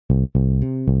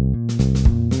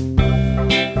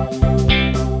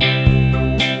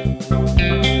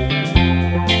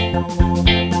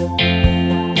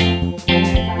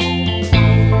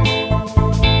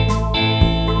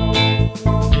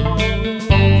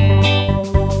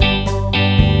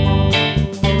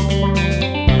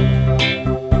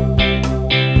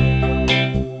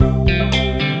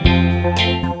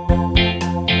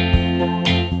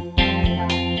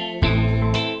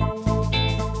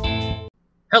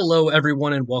Hello,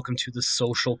 everyone, and welcome to the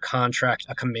Social Contract,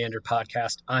 a Commander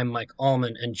podcast. I'm Mike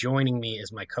Allman, and joining me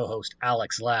is my co-host,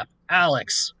 Alex Lapp.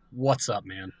 Alex, what's up,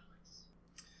 man?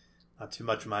 Not too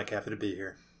much, Mike. Happy to be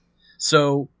here.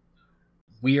 So,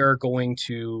 we are going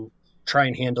to try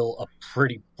and handle a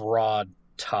pretty broad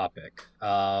topic.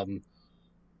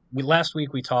 Last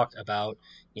week we talked about,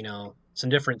 some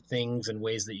different things and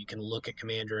ways that you can look at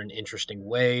Commander in interesting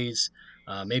ways,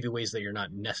 maybe ways that you're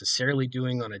not necessarily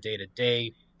doing on a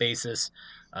day-to-day basis.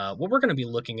 What we're going to be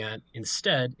looking at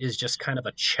instead is just kind of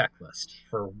a checklist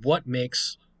for what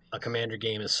makes a Commander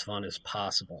game as fun as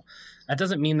possible. That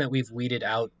doesn't mean that we've weeded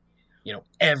out,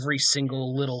 every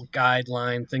single little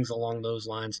guideline, things along those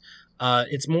lines.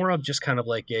 It's more of just kind of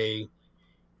like a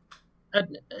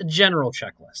general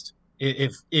checklist.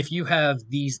 If you have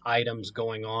these items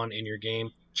going on in your game,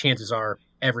 chances are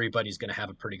everybody's going to have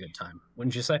a pretty good time.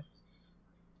 Wouldn't you say?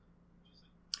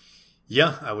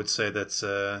 Yeah, I would say that's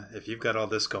if you've got all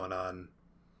this going on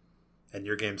and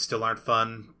your games still aren't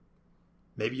fun,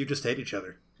 maybe you just hate each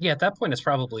other. Yeah, at that point, it's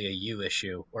probably a you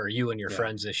issue or you and your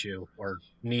friends issue or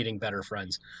needing better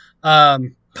friends.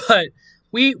 But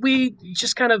we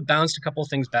just kind of bounced a couple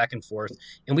things back and forth,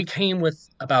 and we came with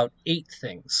about 8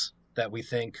 things that we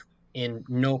think, in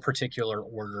no particular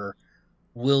order,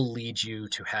 will lead you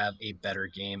to have a better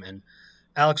game. And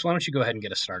Alex, why don't you go ahead and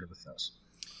get us started with those?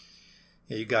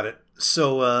 Yeah, you got it.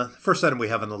 So first item we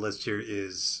have on the list here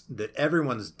is that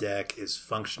everyone's deck is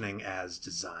functioning as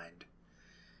designed.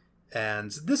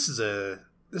 And this is a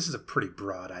pretty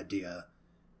broad idea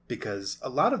because a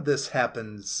lot of this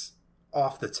happens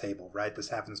off the table, right? This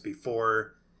happens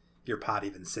before your pot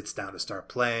even sits down to start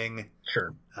playing.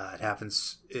 Sure. It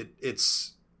happens.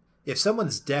 It's if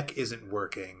someone's deck isn't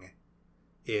working,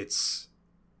 it's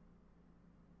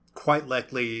quite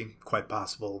likely, quite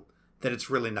possible that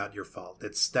it's really not your fault.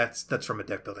 That's from a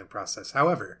deck building process.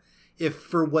 However, if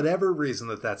for whatever reason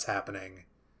that's happening,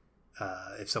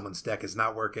 if someone's deck is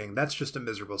not working, that's just a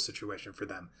miserable situation for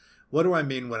them. What do I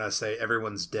mean when I say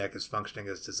everyone's deck is functioning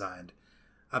as designed?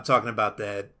 I'm talking about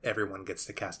that everyone gets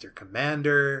to cast their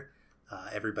commander,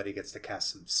 everybody gets to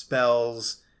cast some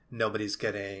spells, nobody's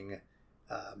getting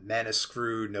mana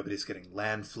screwed, nobody's getting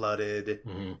land flooded,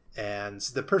 and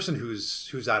the person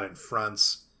who's out in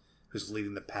front, who's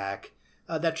leading the pack,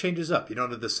 that changes up. You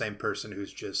don't have the same person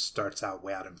who's just starts out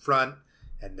way out in front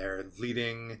and they're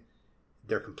leading,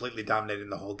 they're completely dominating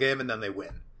the whole game, and then they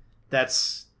win. That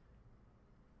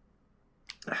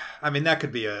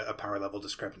could be a power level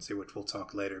discrepancy, which we'll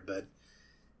talk later. But,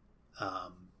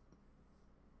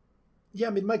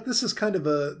 Mike, this is kind of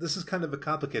a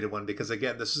complicated one because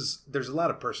again, there's a lot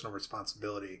of personal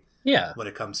responsibility. Yeah. When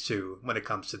it comes to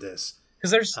this,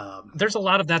 because there's a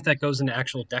lot of that goes into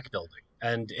actual deck building,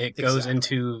 and it goes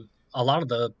into a lot of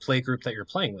the play group that you're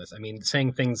playing with. I mean,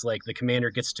 saying things like the commander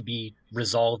gets to be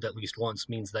resolved at least once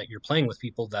means that you're playing with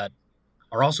people that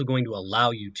are also going to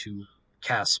allow you to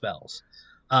cast spells.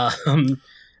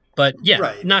 But yeah,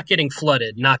 right. Not getting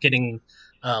flooded, not getting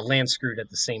land screwed at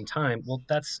the same time. Well,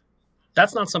 that's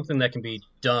not something that can be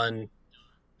done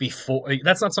before.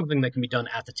 That's not something that can be done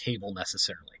at the table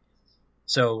necessarily.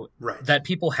 So that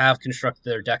people have constructed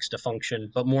their decks to function,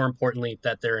 but more importantly,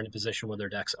 that they're in a position where their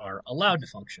decks are allowed to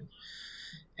function.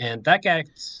 And that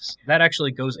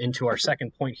actually goes into our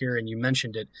second point here, and you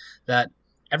mentioned it, that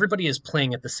everybody is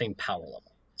playing at the same power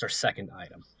level. It's our second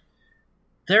item.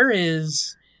 There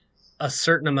is a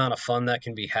certain amount of fun that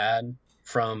can be had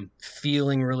from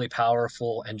feeling really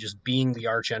powerful and just being the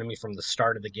arch enemy from the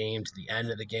start of the game to the end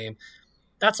of the game.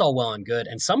 That's all well and good.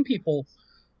 And some people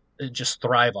just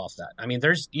thrive off that. I mean,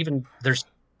 there's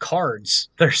cards.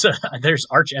 There's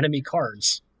arch enemy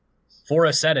cards for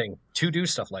a setting to do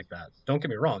stuff like that. Don't get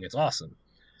me wrong, it's awesome.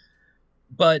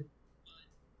 But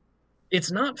it's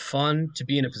not fun to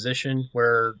be in a position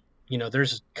where,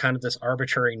 there's kind of this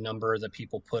arbitrary number that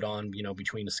people put on,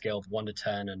 between a scale of 1 to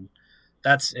 10, and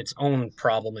that's its own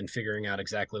problem in figuring out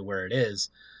exactly where it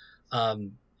is.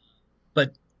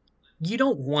 But you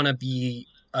don't want to be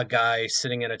a guy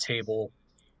sitting at a table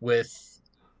with,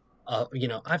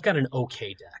 I've got an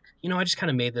okay deck. I just kind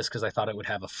of made this because I thought it would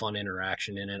have a fun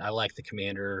interaction in it. I like the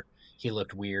commander. He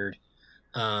looked weird.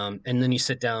 And then you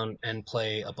sit down and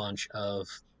play a bunch of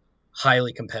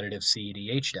highly competitive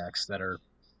CEDH decks that are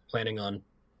planning on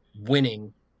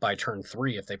winning by turn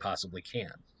 3 if they possibly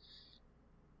can.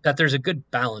 That there's a good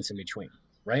balance in between,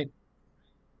 right?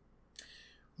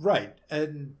 Right.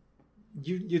 And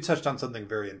you touched on something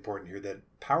very important here, that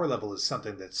power level is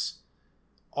something that's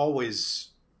always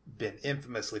been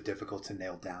infamously difficult to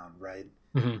nail down, right?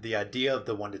 Mm-hmm. The idea of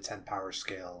the 1 to 10 power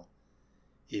scale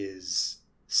is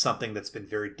something that's been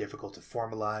very difficult to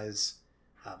formalize.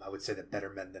 I would say that better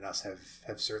men than us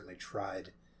have certainly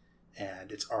tried,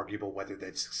 and it's arguable whether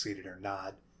they've succeeded or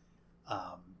not,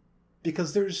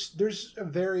 because there's a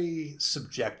very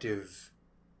subjective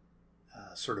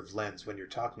sort of lens when you're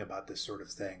talking about this sort of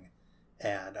thing,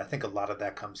 and I think a lot of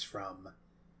that comes from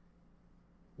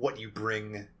what you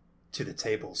bring to the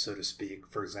table, so to speak.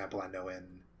 For example, I know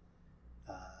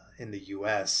in the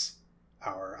U.S.,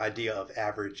 our idea of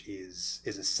average is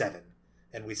a 7,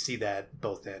 and we see that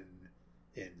both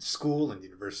in school and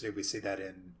university. We see that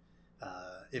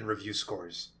in review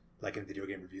scores, like in video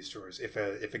game review scores. If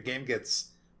a game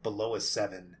gets below a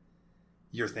 7,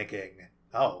 you're thinking,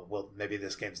 oh, well, maybe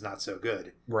this game's not so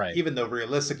good. Right. Even though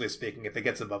realistically speaking, if it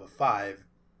gets above a 5,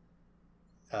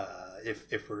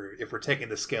 if we're taking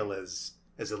the scale as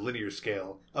a linear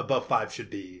scale, above 5 should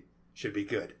be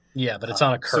good. Yeah, but it's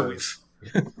on a curve.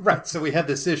 Right. So we have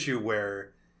this issue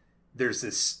where there's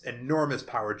this enormous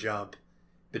power jump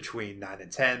between 9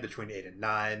 and 10, between 8 and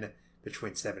 9,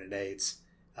 between 7 and 8,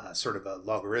 sort of a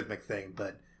logarithmic thing.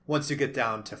 But once you get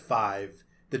down to 5,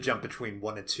 the jump between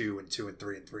 1 and 2 and 2 and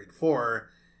 3 and 3 and 4,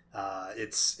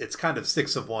 it's kind of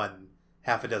 6 of one,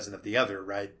 half a dozen of the other,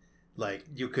 right? Like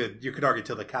you could argue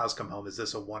till the cows come home, is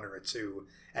this a 1 or a 2?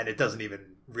 And it doesn't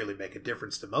even really make a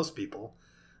difference to most people.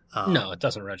 No, it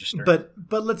doesn't register. But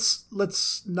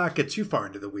let's not get too far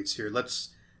into the weeds here.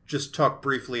 Let's just talk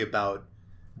briefly about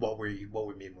what we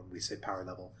mean when we say power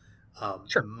level.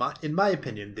 Sure. In my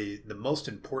opinion, the most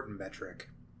important metric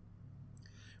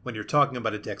when you're talking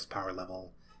about a deck's power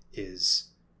level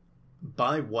is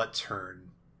by what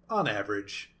turn, on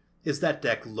average, is that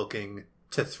deck looking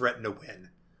to threaten a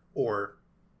win, or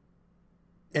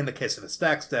in the case of a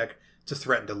stacks deck, to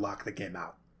threaten to lock the game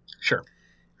out. Sure.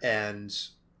 And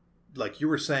like you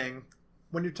were saying,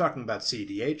 when you're talking about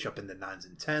CEDH up in the 9s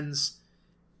and 10s,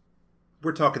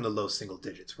 we're talking the low single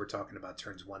digits. We're talking about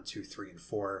turns 1, 2, 3, and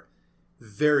 4.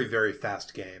 Very, very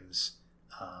fast games,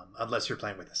 unless you're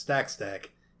playing with a stacks deck,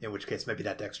 in which case maybe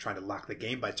that deck's trying to lock the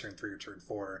game by turn 3 or turn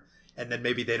 4, and then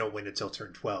maybe they don't win until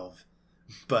turn 12.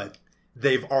 But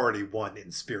they've already won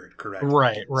in spirit, correct?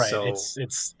 Right. So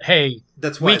it's hey,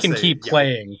 that's why we can keep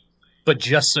playing, but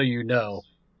just so you know,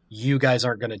 you guys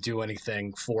aren't going to do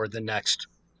anything for the next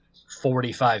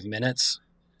 45 minutes.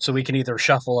 So we can either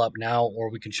shuffle up now, or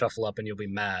we can shuffle up and you'll be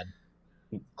mad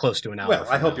close to an hour. Well,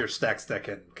 I hope your stacks deck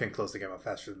can close the game out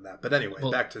faster than that. But anyway,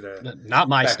 back to the not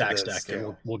my stacks deck.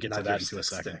 And we'll get to that in a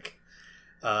second. Deck.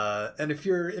 And if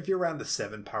you're around the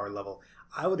 7 power level,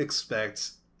 I would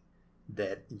expect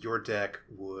that your deck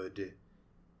would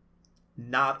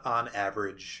not on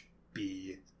average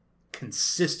be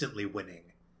consistently winning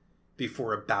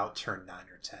before about turn 9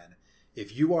 or 10.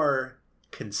 If you are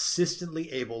consistently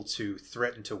able to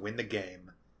threaten to win the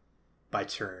game by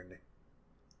turn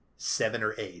 7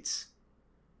 or 8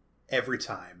 every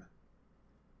time,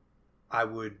 I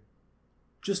would,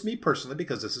 just me personally,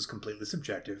 because this is completely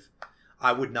subjective,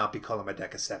 I would not be calling my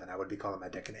deck a 7. I would be calling my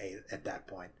deck an 8 at that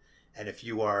point. And if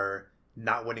you are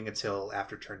not winning until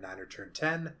after turn 9 or turn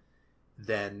 10,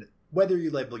 then whether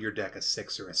you label your deck a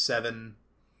 6 or a 7,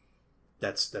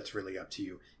 that's really up to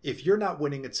you. If you're not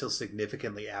winning until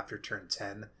significantly after turn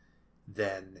 10,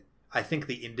 then I think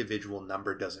the individual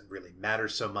number doesn't really matter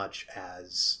so much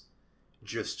as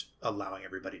just allowing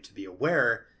everybody to be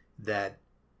aware that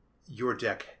your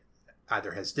deck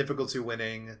either has difficulty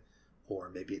winning, or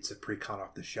maybe it's a precon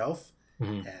off the shelf.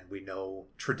 Mm-hmm. And we know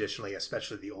traditionally,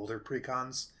 especially the older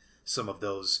precons, some of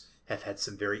those have had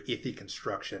some very iffy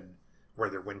construction where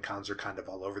their win cons are kind of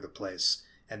all over the place,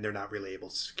 and they're not really able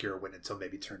to secure a win until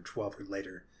maybe turn 12 or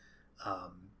later.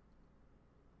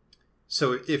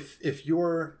 So if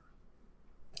you're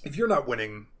not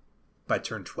winning by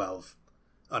turn 12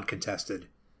 uncontested,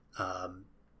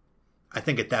 I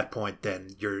think at that point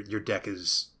then your deck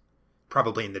is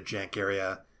probably in the jank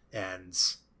area, and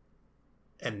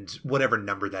whatever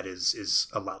number that is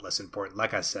a lot less important.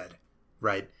 Like I said,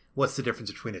 right? What's the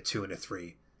difference between a 2 and a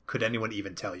 3? Could anyone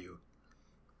even tell you?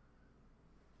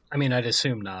 I mean, I'd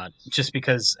assume not, just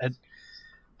because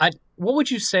what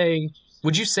would you say?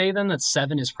 Would you say then that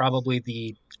 7 is probably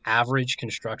the average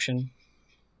construction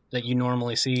that you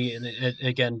normally see? And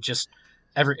again, just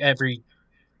every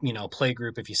play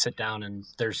group, if you sit down and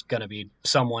there's going to be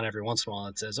someone every once in a while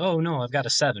that says, "Oh no, I've got a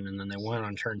 7," and then they went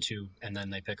on turn 2 and then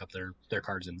they pick up their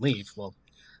cards and leave. Well,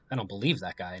 I don't believe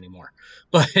that guy anymore.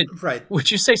 But Right. would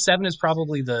you say 7 is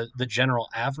probably the general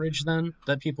average then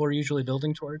that people are usually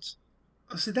building towards?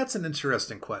 See, that's an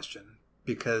interesting question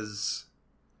because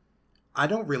I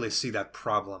don't really see that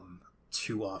problem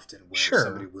too often where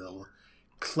somebody Sure. will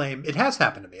claim it has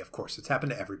happened to me, of course. It's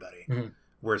happened to everybody. Mhm.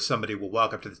 Where somebody will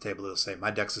walk up to the table, they'll say,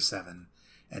 "My deck's a 7,"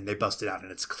 and they bust it out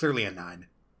and it's clearly a 9.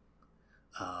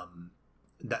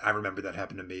 I remember that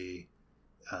happened to me.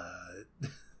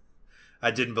 I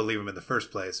didn't believe him in the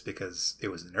first place because it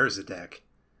was an Urza deck.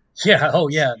 Yeah. Oh,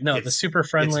 And yeah. No, the it's super it's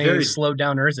friendly, very slowed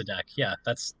down Urza deck. Yeah,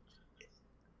 that's.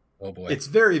 Oh, boy. it's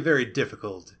very, very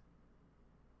difficult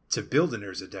to build an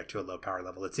Urza deck to a low power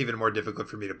level. It's even more difficult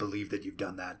for me to believe that you've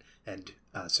done that. And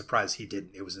surprise, he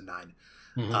didn't. It was a 9.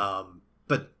 Hmm.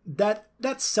 But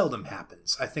that seldom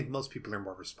happens. I think most people are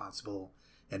more responsible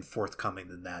and forthcoming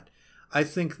than that. I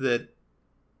think that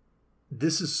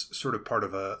this is sort of part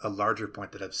of a larger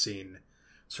point that I've seen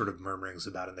sort of murmurings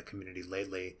about in the community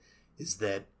lately, is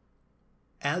that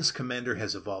as Commander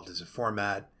has evolved as a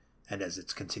format and as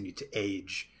it's continued to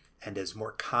age and as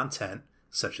more content,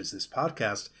 such as this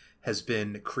podcast, has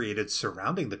been created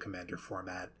surrounding the Commander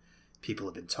format, people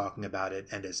have been talking about it,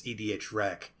 and as EDH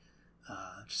Rec,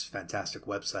 just a fantastic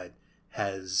website,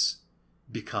 has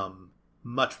become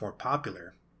much more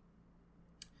popular,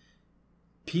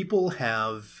 people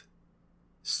have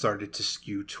started to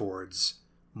skew towards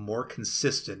more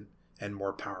consistent and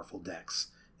more powerful decks.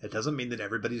 It doesn't mean that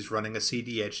everybody's running a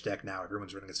CDH deck now.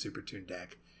 Everyone's running a Super Tune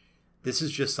deck. This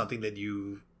is just something that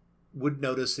you would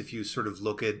notice if you sort of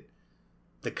look at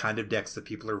the kind of decks that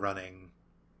people are running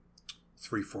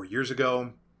 3-4 years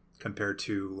ago compared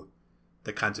to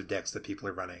the kinds of decks that people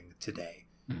are running today.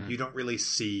 Hmm. You don't really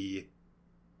see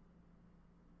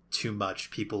too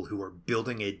much people who are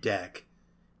building a deck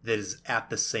that is at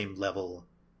the same level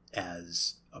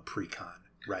as a pre-con,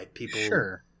 right? People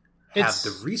Sure. have the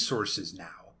It's resources now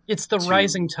it's the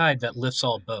rising to. tide that lifts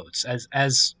all boats.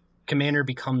 As Commander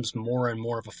becomes more and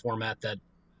more of a format that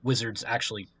Wizards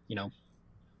actually,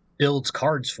 builds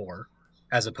cards for,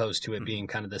 as opposed to it Mhm. being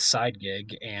kind of this side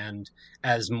gig, and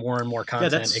as more and more Yeah,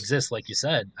 content that's exists, like you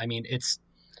said, I mean, it's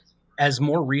as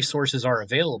more resources are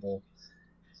available,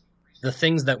 the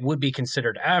things that would be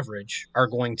considered average are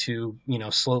going to,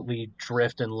 slowly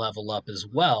drift and level up as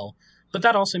well. But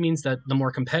that also means that the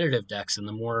more competitive decks and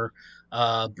the more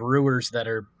brewers that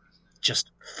are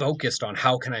just focused on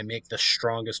how can I make the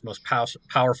strongest, most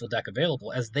powerful deck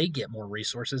available, as they get more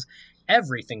resources,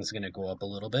 everything's going to go up a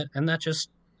little bit. And that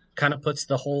just kind of puts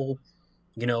the whole,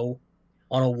 you know,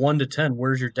 on a 1 to 10,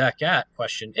 where's your deck at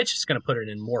question. It's just going to put it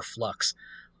in more flux.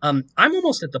 I'm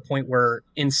almost at the point where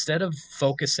instead of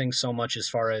focusing so much as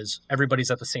far as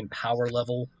everybody's at the same power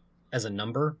level as a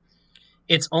number,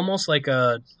 it's almost like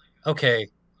okay,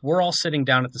 we're all sitting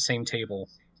down at the same table.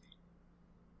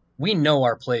 We know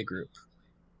our play group.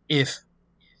 If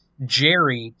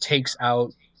Jerry takes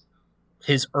out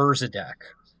his Urza deck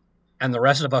and the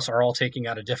rest of us are all taking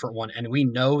out a different one, and we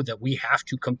know that we have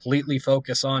to completely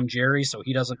focus on Jerry so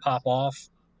he doesn't pop off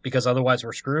because otherwise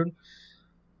we're screwed.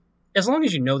 As long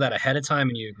as you know that ahead of time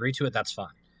and you agree to it, that's fine.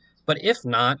 But if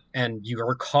not, and you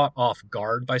are caught off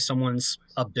guard by someone's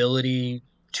ability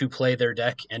to play their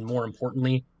deck, and more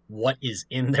importantly, what is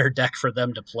in their deck for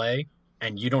them to play,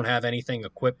 and you don't have anything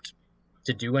equipped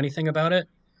to do anything about it,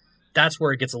 that's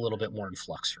where it gets a little bit more in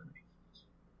flux for me.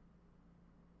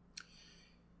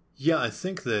 Yeah, I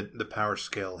think that the power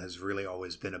scale has really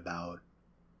always been about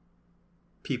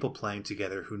people playing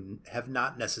together who have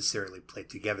not necessarily played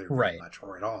together very Right. much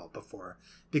or at all before.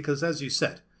 Because as you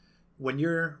said, when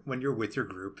you're with your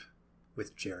group,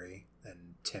 with Jerry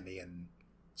and Timmy and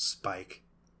Spike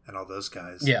and all those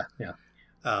guys, Yeah, yeah.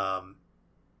 um,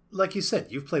 like you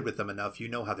said, you've played with them enough. You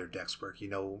know how their decks work. You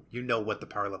know what the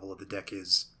power level of the deck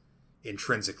is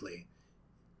intrinsically.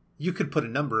 You could put a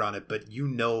number on it, but you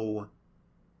know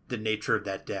the nature of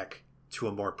that deck to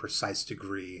a more precise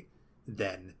degree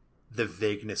than the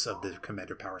vagueness of the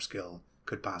commander power skill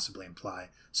could possibly imply.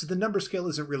 So the number scale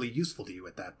isn't really useful to you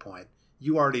at that point.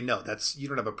 You already know you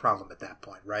don't have a problem at that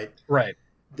point, right? Right.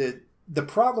 The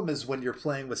problem is when you're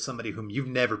playing with somebody whom you've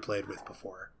never played with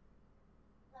before.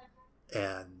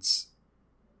 And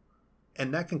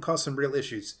that can cause some real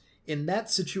issues. In that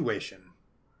situation,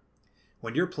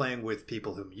 when you're playing with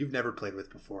people whom you've never played with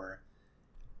before,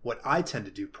 what I tend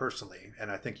to do personally,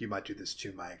 and I think you might do this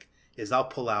too, Mike, is I'll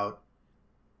pull out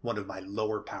one of my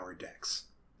lower power decks,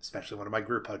 especially one of my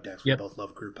group hug decks. We Yep. both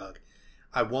love group hug.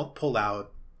 I won't pull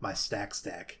out my stacks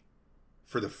deck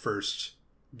for the first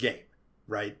game,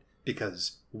 right?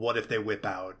 Because what if they whip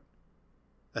out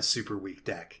a super weak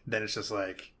deck? Then it's just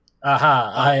like,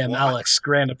 Aha, I oh, am well, Alex,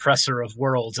 grand oppressor of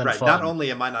worlds and right. Not fun.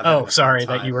 only am I not Oh, having a fun sorry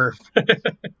that you time, were.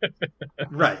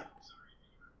 right.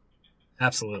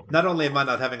 Absolutely. Not only am I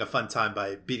not having a fun time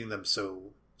by beating them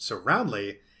so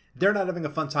roundly, they're not having a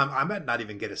fun time. I might not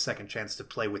even get a second chance to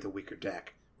play with a weaker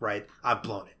deck, right? I've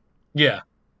blown it. Yeah.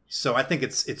 So I think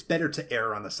it's better to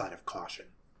err on the side of caution.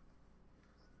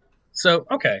 So,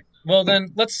 okay. Well,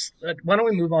 then why don't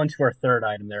we move on to our third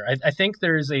item there? I think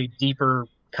there's a deeper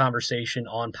conversation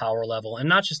on power level and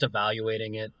not just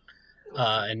evaluating it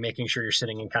and making sure you're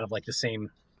sitting in kind of like the same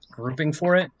grouping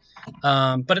for it.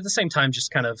 But at the same time,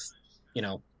 just kind of, you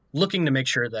know, looking to make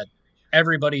sure that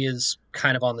everybody is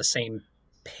kind of on the same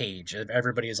page.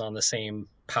 Everybody is on the same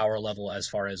power level as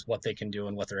far as what they can do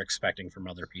and what they're expecting from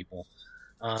other people,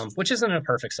 which isn't a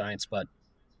perfect science, but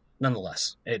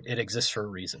nonetheless, it exists for a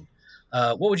reason.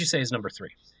 What would you say is number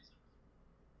three?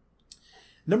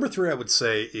 Number three, I would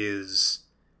say, is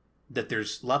that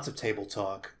there's lots of table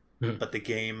talk, Mhm. but the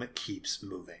game keeps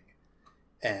moving.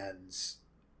 And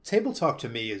table talk to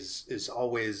me is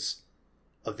always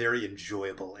a very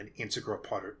enjoyable and integral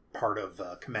part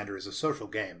of Commander as a social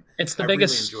game. It's the I really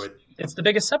biggest. enjoyed, It's the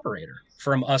biggest separator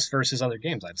from us versus other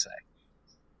games, I'd say.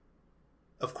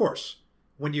 of course,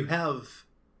 when you have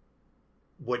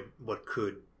what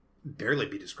could barely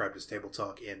be described as table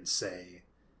talk in, say,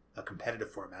 a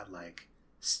competitive format like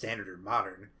standard or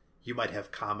modern, you might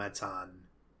have comments on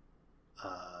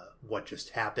what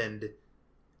just happened.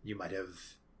 You might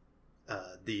have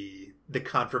the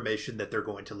confirmation that they're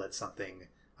going to let something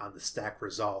on the stack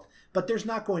resolve, but there's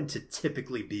not going to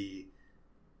typically be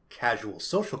casual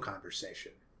social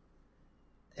conversation,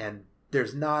 and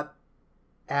there's not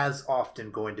as often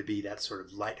going to be that sort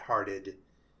of lighthearted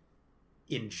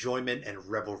enjoyment and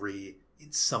revelry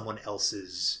in someone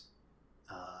else's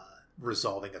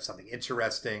resolving of something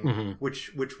interesting, Hmm.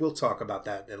 which we'll talk about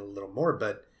that in a little more.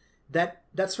 But that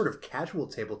sort of casual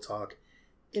table talk,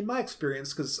 in my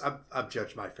experience, because I've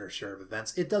judged my fair share of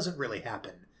events, it doesn't really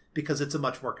happen because it's a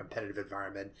much more competitive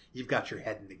environment. You've got your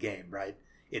head in the game, right?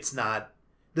 It's not,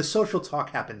 the social talk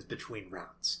happens between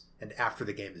rounds and after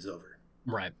the game is over.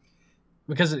 Right.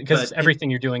 Because But in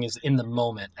everything you're doing is in the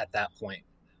moment at that point.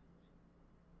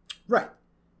 Right.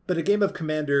 But a game of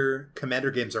Commander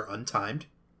games are untimed.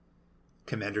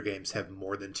 Commander games have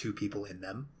more than two people in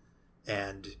them.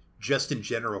 And just in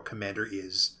general, Commander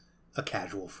is a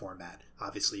casual format.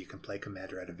 Obviously, you can play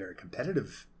Commander at a very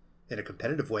competitive in a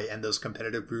competitive way, and those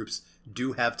competitive groups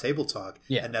do have table talk,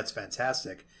 Yeah. and that's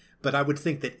fantastic. But I would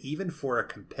think that even for a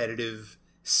competitive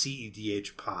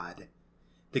CEDH pod,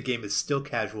 the game is still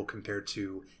casual compared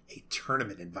to a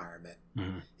tournament environment.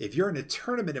 Hmm. If you're in a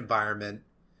tournament environment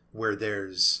where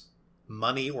there's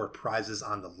money or prizes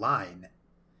on the line,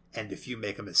 and if you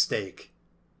make a mistake,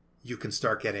 you can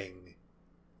start getting,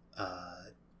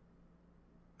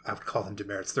 I would call them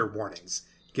demerits. They're warnings.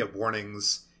 You get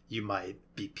warnings. You might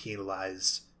be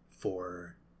penalized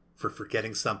for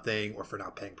forgetting something or for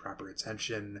not paying proper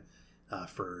attention,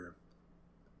 for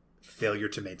failure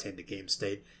to maintain the game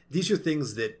state. These are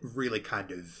things that really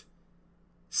kind of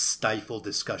stifle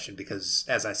discussion because,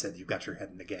 as I said, you've got your head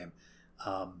in the game.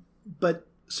 But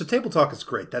so table talk is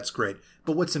great. That's great.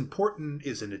 But what's important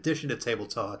is, in addition to table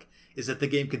talk, is that the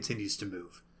game continues to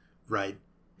move, right?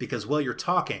 Because while you're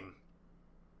talking,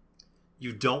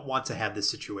 you don't want to have this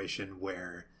situation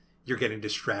where you're getting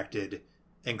distracted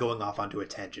and going off onto a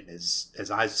tangent,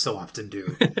 as I so often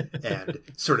do, and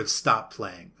sort of stop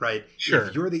playing, right? Sure.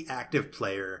 If you're the active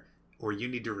player or you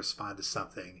need to respond to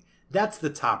something, that's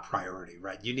the top priority,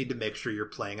 right? You need to make sure you're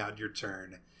playing out your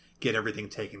turn, get everything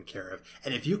taken care of.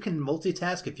 And if you can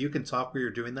multitask, if you can talk while you're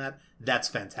doing that, that's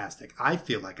fantastic. I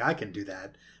feel like I can do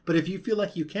that. But if you feel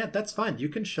like you can't, that's fine. You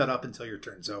can shut up until your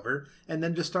turn's over and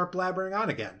then just start blabbering on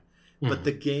again. But Hmm.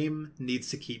 the game needs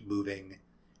to keep moving.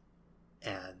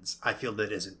 And I feel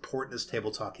that as important as table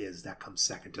talk is, that comes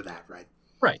second to that, right?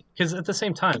 Right. Because at the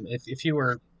same time, if you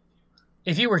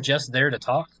were just there to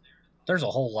talk, there's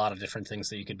a whole lot of different things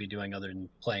that you could be doing other than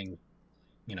playing,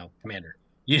 Commander.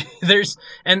 You, there's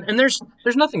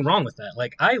nothing wrong with that.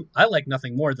 Like I like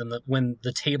nothing more than when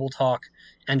the table talk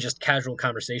and just casual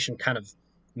conversation kind of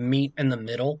meet in the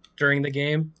middle during the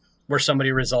game, where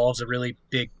somebody resolves a really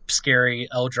big, scary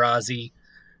Eldrazi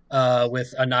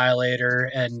with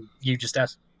Annihilator, and you just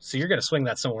ask, so you're going to swing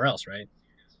that somewhere else, right?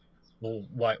 Well,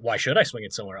 why should I swing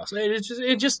it somewhere else?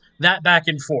 It just that back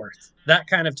and forth, that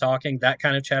kind of talking, that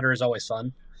kind of chatter is always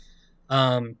fun.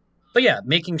 Um, but yeah,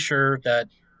 making sure that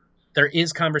there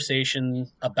is conversation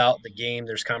about the game.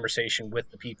 There's conversation with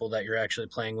the people that you're actually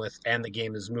playing with, and the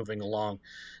game is moving along.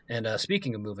 And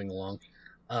speaking of moving along,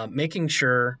 making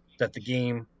sure that the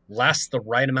game lasts the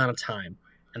right amount of time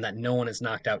and that no one is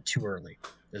knocked out too early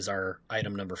is our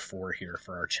item number 4 here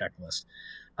for our checklist.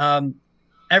 Um,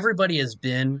 Everybody has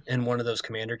been in one of those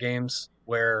commander games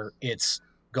where it's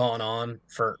gone on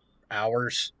for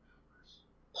hours,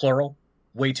 plural,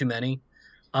 way too many.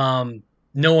 Um,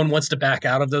 no one wants to back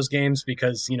out of those games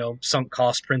because, sunk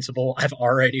cost principle. I've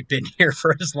already been here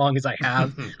for as long as I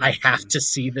have. I have to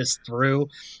see this through.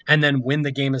 And then when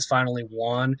the game is finally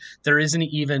won, there isn't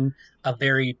even a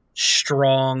very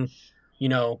strong,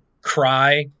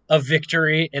 cry of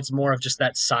victory. It's more of just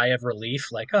that sigh of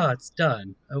relief, like, oh, it's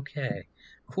done. Okay,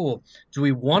 cool. Do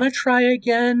we want to try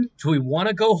again? Do we want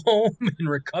to go home and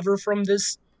recover from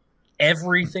this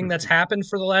everything that's happened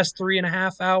for the last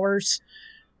 3.5 hours?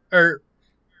 Or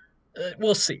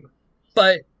we'll see.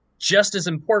 But just as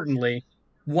importantly,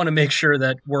 want to make sure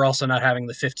that we're also not having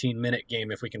the 15-minute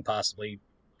game if we can possibly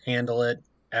handle it.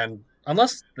 And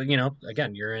unless,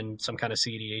 again, you're in some kind of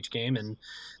CDH game and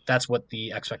that's what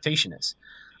the expectation is.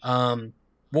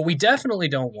 What we definitely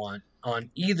don't want on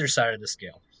either side of the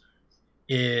scale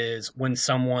is when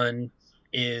someone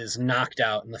is knocked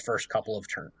out in the first couple of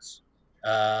turns.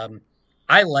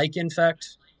 I like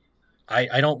Infect.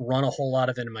 I don't run a whole lot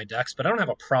of it in my decks, but I don't have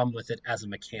a problem with it as a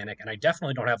mechanic, and I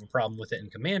definitely don't have a problem with it in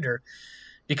Commander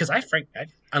because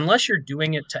unless you're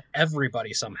doing it to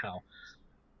everybody somehow,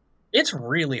 it's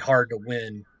really hard to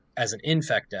win as an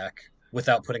Infect deck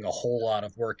without putting a whole lot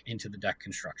of work into the deck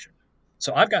construction.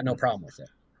 So I've got no problem with it.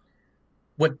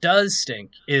 What does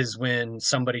stink is when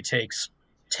somebody takes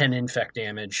 10 Infect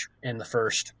damage in the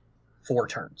first 4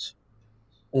 turns,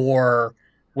 or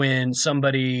when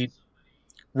somebody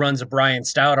runs a Brian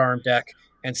Stout arm deck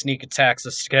and sneak attacks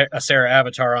a Sarah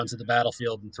Avatar onto the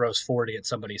battlefield and throws 40 at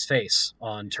somebody's face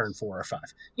on turn 4 or 5.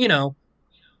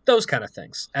 Those kind of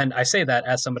things. And I say that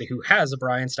as somebody who has a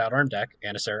Brian Stout arm deck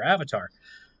and a Sarah Avatar.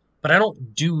 But I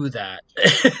don't do that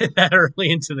that early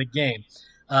into the game.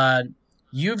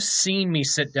 You've seen me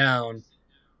sit down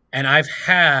and I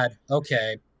can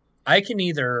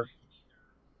either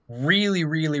really,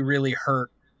 really, really hurt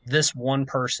this one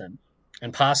person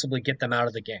and possibly get them out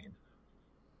of the game,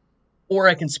 or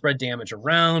I can spread damage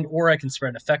around, or I can spread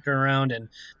an effect around, and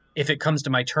if it comes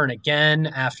to my turn again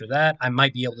after that, I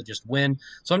might be able to just win.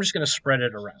 So I'm just going to spread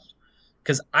it around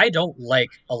because I don't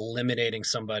like eliminating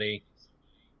somebody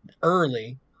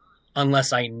early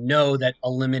unless I know that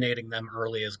eliminating them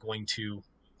early is going to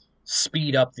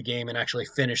speed up the game and actually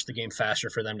finish the game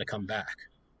faster for them to come back.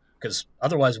 Because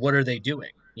otherwise, what are they doing?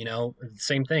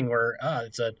 Same thing where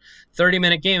it's a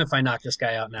 30-minute game if I knock this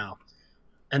guy out now.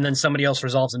 And then somebody else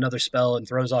resolves another spell and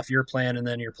throws off your plan, and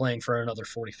then you're playing for another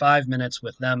 45 minutes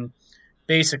with them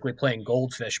basically playing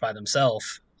goldfish by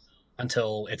themselves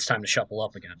until it's time to shuffle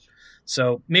up again.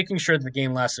 So making sure that the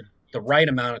game lasted the right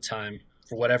amount of time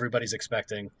for what everybody's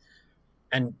expecting,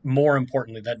 and more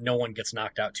importantly, that no one gets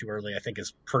knocked out too early, I think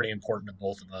is pretty important to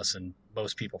both of us and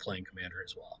most people playing Commander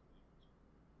as well.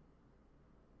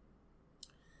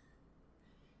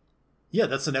 Yeah,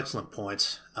 that's an excellent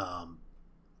point.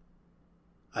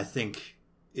 I think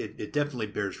it definitely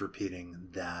bears repeating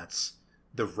that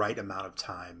the right amount of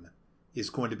time is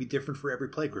going to be different for every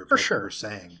play group. For like sure. We were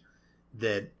saying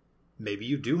that maybe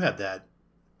you do have that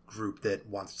group that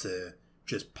wants to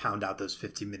just pound out those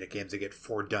 15-minute games and get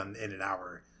 4 done in an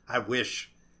hour. I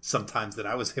wish sometimes that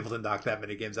I was able to knock that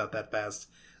many games out that fast.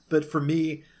 But for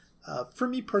me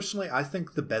personally, I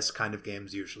think the best kind of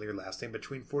games usually are lasting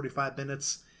between 45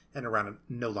 minutes and around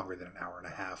no longer than an hour and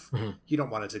a half. Mm-hmm. You don't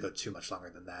want it to go too much longer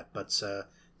than that, but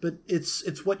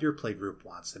it's what your play group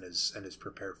wants and is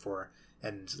prepared for.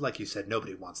 And like you said,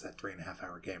 nobody wants that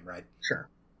 3.5-hour game, right? Sure.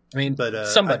 I mean, but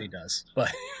somebody does,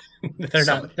 but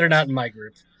they're not in my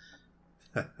group.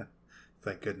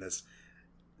 Thank goodness.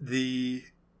 I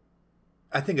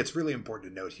think it's really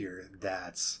important to note here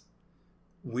that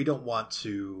we don't want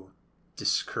to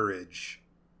discourage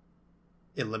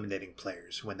eliminating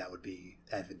players when that would be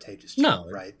advantageous to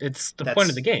you, right? It's the point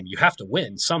of the game. You have to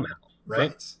win somehow,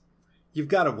 right? You've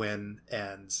got to win,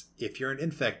 and if you're an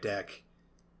Infect deck,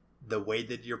 the way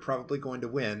that you're probably going to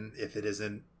win, if it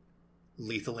isn't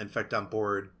lethal Infect on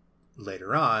board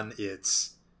later on,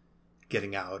 it's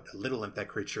getting out a little Infect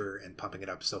creature and pumping it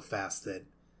up so fast that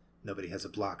nobody has a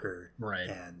blocker. Right.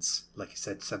 And like you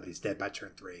said, somebody's dead by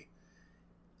turn 3.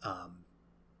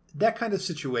 That kind of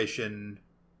situation,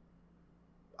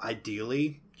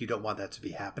 ideally, you don't want that to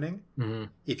be happening. Mm-hmm.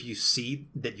 If you see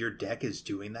that your deck is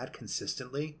doing that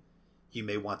consistently, you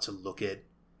may want to look at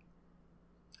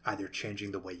either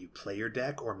changing the way you play your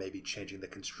deck or maybe changing the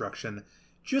construction,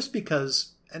 just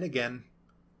because, and again,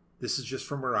 this is just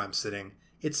from where I'm sitting,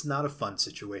 it's not a fun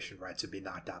situation, right, to be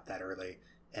knocked out that early,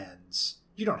 and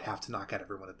you don't have to knock out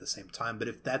everyone at the same time, but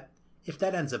if that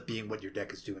ends up being what your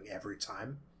deck is doing every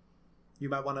time, you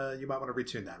might want to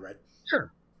retune that, right?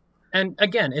 Sure. And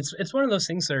again, it's one of those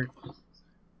things that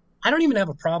I don't even have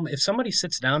a problem if somebody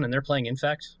sits down and they're playing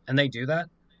Infect and they do that.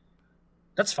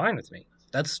 That's fine with me.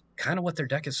 That's kind of what their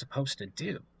deck is supposed to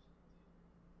do.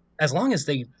 As long as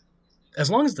the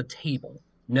table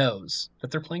knows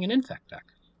that they're playing an Infect deck.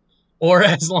 Or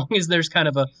as long as there's kind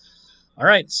of all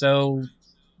right, so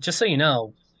just so you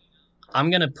know, I'm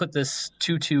going to put this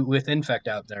 2/2 with Infect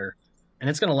out there, and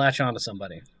it's going to latch onto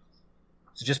somebody.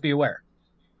 So just be aware.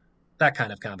 That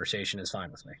kind of conversation is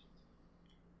fine with me.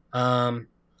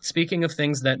 Speaking of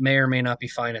things that may or may not be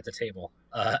fine at the table,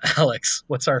 Alex,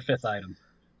 what's our fifth item?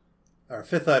 Our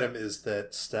fifth item is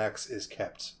that Stacks is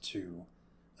kept to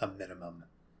a minimum.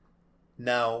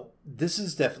 Now, this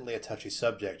is definitely a touchy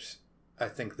subject. I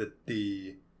think that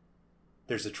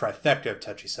there's a trifecta of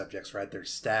touchy subjects, right?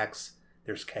 There's Stacks,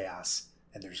 there's Chaos,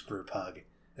 and there's Group Hug.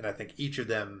 And I think each of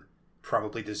them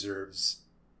probably deserves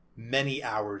many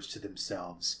hours to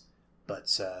themselves.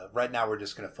 But right now we're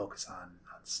just going to focus on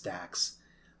Stacks.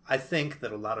 I think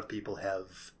that a lot of people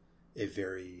have a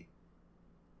very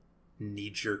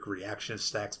knee-jerk reaction to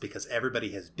Stacks because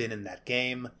everybody has been in that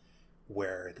game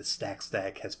where the Stacks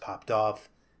deck has popped off,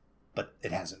 but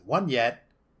it hasn't won yet.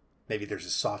 Maybe there's a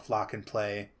soft lock in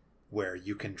play where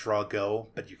you can draw go,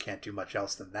 but you can't do much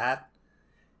else than that.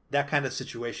 That kind of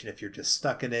situation, if you're just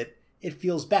stuck in it, it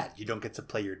feels bad. You don't get to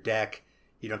play your deck.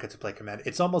 You don't get to play Commander.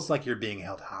 It's almost like you're being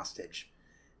held hostage.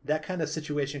 That kind of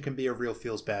situation can be a real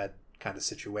feels bad kind of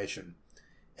situation.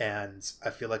 And I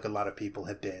feel like a lot of people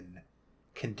have been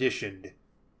conditioned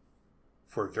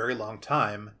for a very long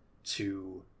time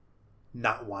to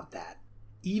not want that.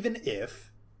 Even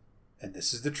if, and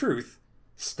this is the truth,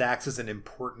 Stacks is an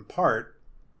important part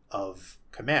of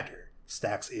Commander.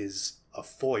 Stacks is a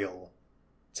foil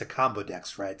to combo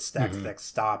decks, right? Stacks decks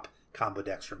stop combo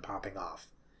decks from popping off.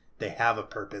 They have a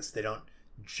purpose. They don't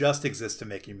just exist to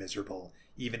make you miserable,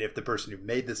 even if the person who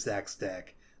made the Stacks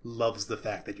deck loves the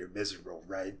fact that you're miserable,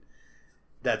 right?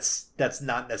 That's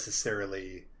not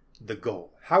necessarily the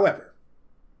goal. However,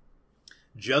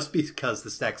 just because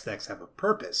the Stacks decks have a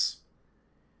purpose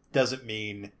doesn't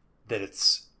mean that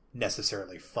it's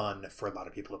necessarily fun for a lot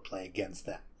of people to play against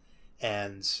them.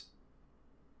 And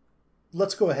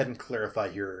let's go ahead and clarify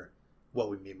here what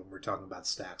we mean when we're talking about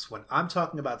Stacks. When I'm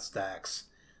talking about Stacks,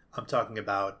 I'm talking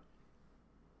about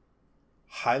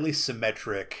highly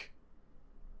symmetric,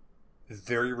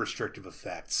 very restrictive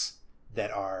effects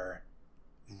that are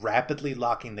rapidly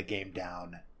locking the game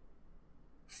down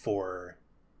for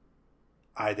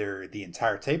either the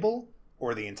entire table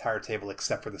or the entire table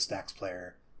except for the Stacks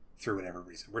player through whatever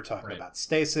reason. We're talking about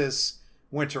Stasis,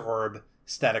 Winter Orb,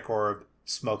 Static Orb,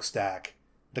 Smokestack,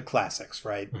 the classics,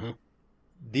 right? Mm-hmm.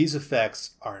 These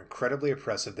effects are incredibly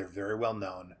oppressive. They're very well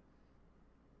known.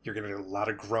 You're going to get a lot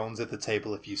of groans at the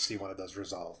table if you see one of those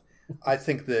resolve. I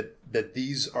think that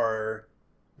these are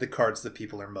the cards that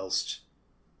people are most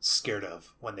scared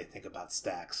of when they think about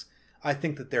Stacks. I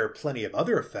think that there are plenty of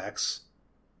other effects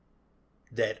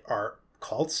that are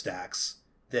called Stacks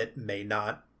that may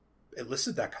not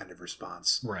elicit that kind of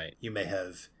response. Right. You may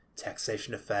have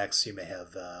taxation effects. You may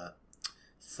have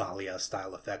Thalia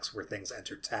style effects where things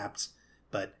enter tapped,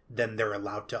 but then they're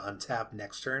allowed to untap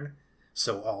next turn.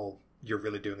 So all you're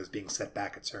really doing is being set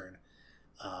back a turn.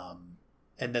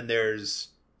 And then there's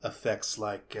effects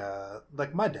like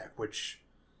my deck, which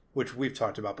we've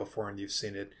talked about before and you've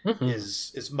seen it,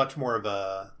 is much more of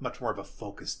a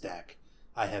focused deck.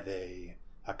 I have a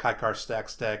Kaikar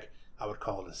Stacks deck. I would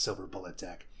call it a Silver Bullet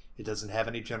deck. It doesn't have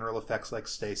any general effects like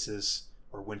Stasis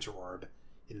or Winter Orb.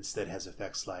 It instead has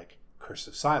effects like Curse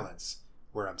of Silence,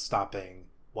 where I'm stopping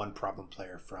one problem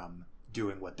player from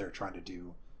doing what they're trying to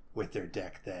do with their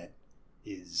deck that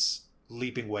is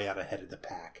leaping way out ahead of the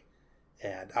pack.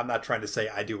 And I'm not trying to say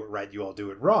I do it right, you all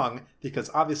do it wrong, because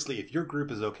obviously if your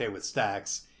group is okay with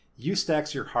Stacks, you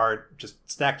stacks your heart, just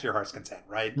stack to your heart's content,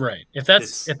 right? Right. If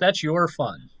that's your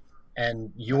fun,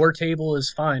 and your table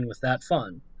is fine with that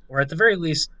fun, or at the very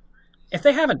least, if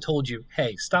they haven't told you,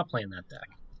 hey, stop playing that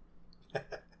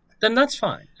deck, then that's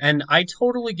fine. And I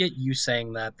totally get you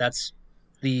saying that. That's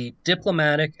the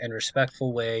diplomatic and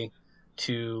respectful way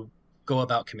to go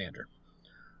about Commander.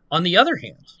 On the other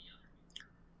hand,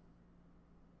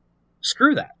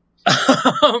 screw that.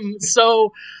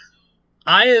 So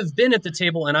I have been at the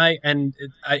table, and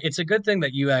it's a good thing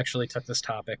that you actually took this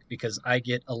topic, because I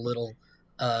get a little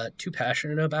too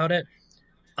passionate about it.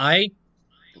 I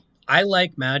I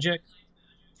like Magic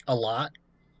a lot.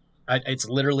 It's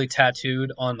literally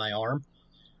tattooed on my arm.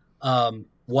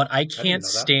 What I I didn't can't know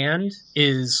that. stand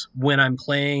is when I'm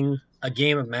playing a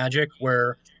game of Magic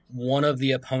where one of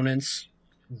the opponent's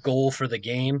goal for the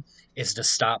game is to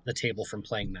stop the table from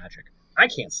playing Magic. I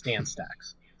can't stand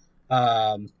stacks.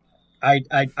 Um,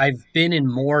 I've been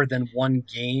in more than one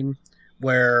game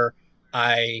where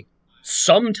I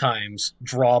sometimes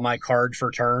draw my card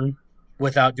for turn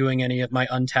without doing any of my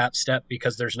untap step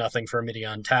because there's nothing for me to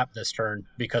untap this turn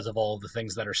because of all of the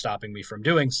things that are stopping me from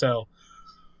doing so.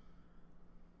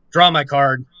 Draw my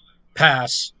card,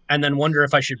 pass, and then wonder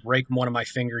if I should break one of my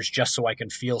fingers just so I can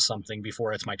feel something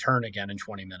before it's my turn again in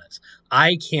 20 minutes.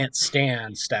 I can't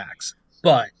stand stacks,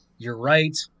 but you're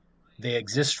right. They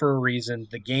exist for a reason.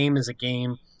 The game is a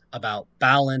game about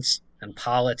balance and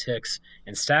politics,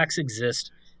 and stacks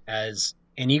exist as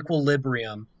an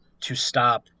equilibrium to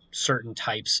stop certain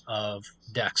types of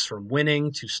decks from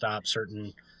winning, to stop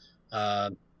certain, uh,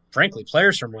 frankly,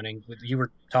 players from winning. You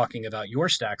were talking about your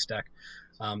stacks deck.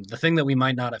 The thing that we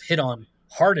might not have hit on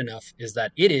hard enough is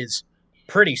that it is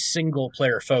pretty single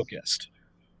player focused.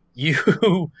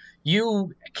 You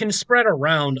you can spread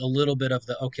around a little bit of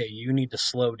the okay, you need to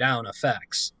slow down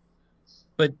effects,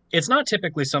 but it's not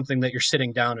typically something that you're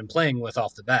sitting down and playing with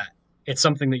off the bat. It's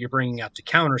something that you're bringing out to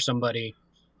counter somebody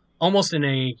almost in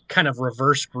a kind of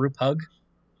reverse group hug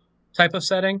type of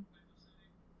setting.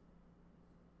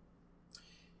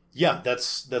 Yeah,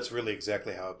 that's really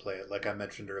exactly how I play it. Like I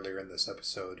mentioned earlier in this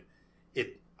episode,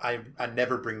 I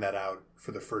never bring that out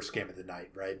for the first game of the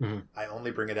night, right? Mm-hmm. I only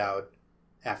bring it out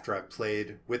after I've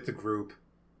played with the group.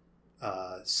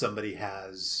 Somebody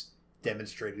has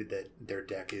demonstrated that their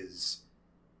deck is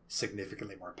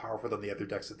significantly more powerful than the other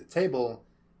decks at the table.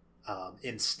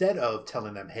 Instead of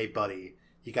telling them, "Hey, buddy,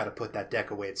 you got to put that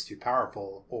deck away; it's too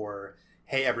powerful," or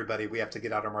 "Hey, everybody, we have to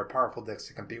get out our more powerful decks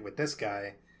to compete with this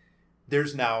guy."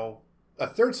 There's now a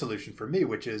third solution for me,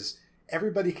 which is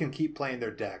everybody can keep playing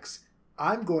their decks.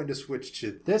 I'm going to switch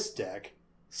to this deck,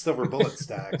 Silver Bullet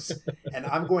Stacks, and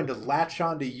I'm going to latch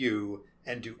onto you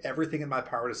and do everything in my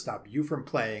power to stop you from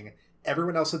playing.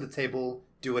 Everyone else at the table,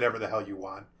 do whatever the hell you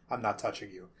want. I'm not touching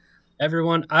you.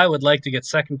 Everyone, I would like to get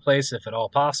second place if at all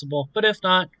possible, but if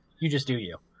not, you just do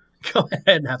you. Go ahead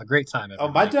and have a great time, Oh,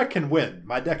 my everybody. deck can win.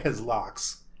 My deck has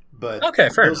locks, but Okay,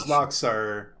 fair enough.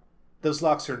 those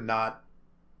locks are not.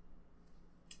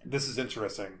 This is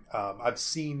interesting. I've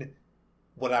seen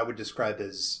what I would describe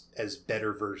as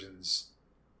better versions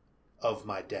of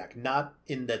my deck. Not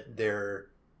in that they're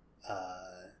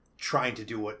trying to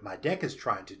do what my deck is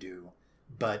trying to do,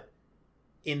 but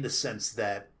in the sense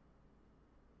that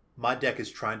my deck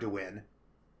is trying to win.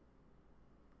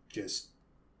 Just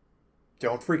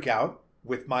don't freak out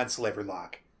with Mind Slaver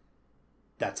Lock.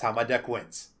 That's how my deck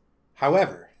wins.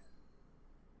 However,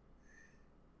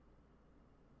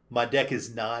 my deck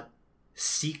is not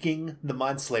seeking the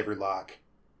Mind Slaver Lock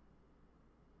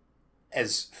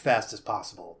as fast as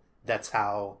possible. That's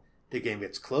how the game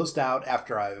gets closed out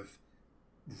after I've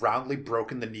roundly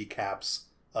broken the kneecaps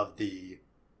of the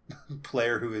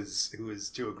player who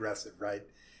is too aggressive, right?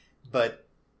 But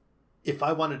if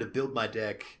I wanted to build my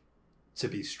deck to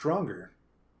be stronger,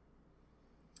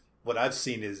 what I've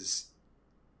seen is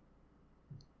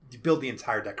you build the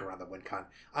entire deck around the win con.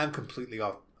 I'm completely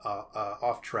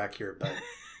off track here, but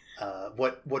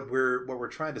what we're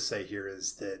trying to say here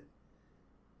is that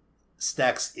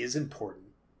stacks is important,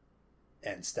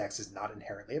 and stacks is not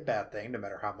inherently a bad thing, no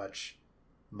matter how much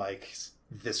Mike's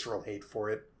visceral hate for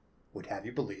it would have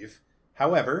you believe.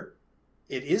 However,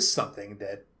 it is something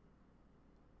that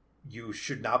you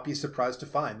should not be surprised to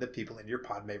find that people in your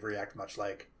pod may react much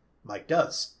like Mike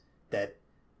does. That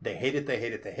they hate it, they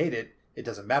hate it, they hate it. It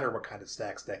doesn't matter what kind of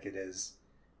stacks deck it is.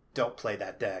 Don't play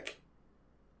that deck.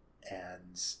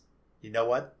 And you know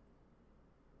what?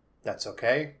 That's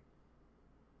okay.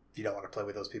 If you don't want to play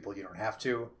with those people, you don't have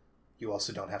to. You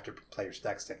also don't have to play your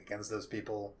stacks deck against those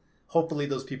people. Hopefully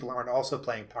those people aren't also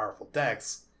playing powerful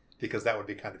decks, because that would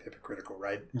be kind of hypocritical,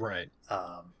 right? Right.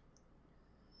 Um,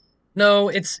 No,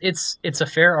 it's a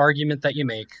fair argument that you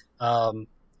make.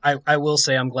 I will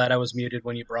say I'm glad I was muted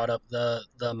when you brought up the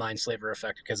Mind Slaver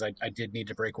effect because I did need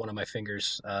to break one of my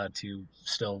fingers to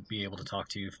still be able to talk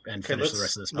to you and okay, finish the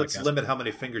rest of this let's podcast. limit how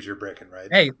many fingers you're breaking, right?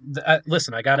 Hey,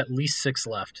 listen, I got at least 6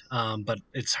 left, but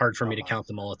it's hard for Oh me to my. count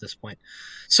them all at this point.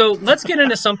 So let's get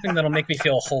into something that'll make me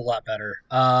feel a whole lot better.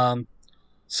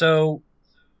 So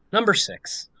number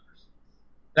 6,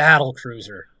 Battle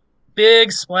Cruiser.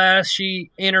 Big splashy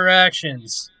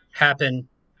interactions happen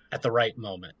at the right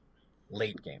moment,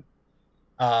 late game.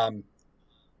 Um,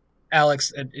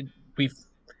 Alex, we've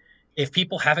if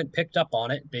people haven't picked up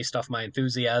on it based off my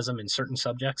enthusiasm in certain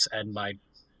subjects and my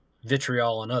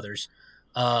vitriol on others,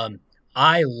 um,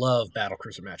 I love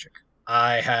Battlecruiser Magic.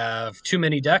 I have too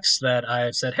many decks that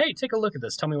I've said, "Hey, take a look at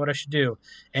this. Tell me what I should do."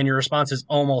 And your response is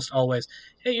almost always,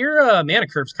 "Hey, your mana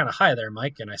curve's kind of high there,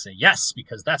 Mike." And I say, "Yes,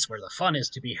 because that's where the fun is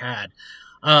to be had."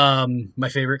 My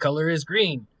favorite color is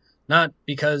green, not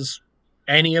because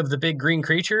any of the big green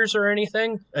creatures or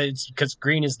anything. It's because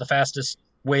green is the fastest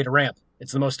way to ramp.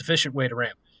 It's the most efficient way to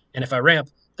ramp. And if I ramp,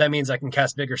 that means I can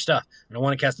cast bigger stuff. And I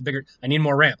want to cast a bigger. I need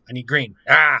more ramp. I need green.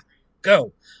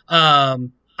 Go.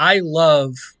 I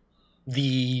love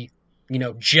the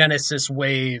Genesis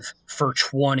wave for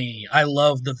 20. I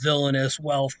love the villainous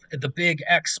wealth, the big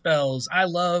X spells. I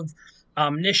love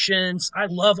omniscience. I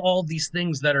love all these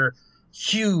things that are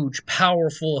huge,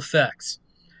 powerful effects.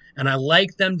 And I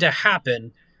like them to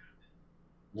happen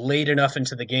late enough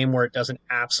into the game where it doesn't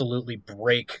absolutely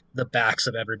break the backs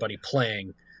of everybody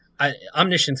playing.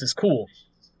 Omniscience is cool.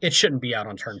 It shouldn't be out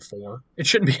on turn 4. It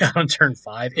shouldn't be out on turn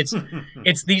 5.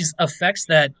 It's these effects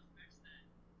that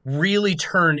really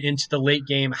turn into the late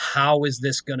game. How is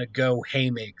this going to go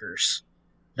haymakers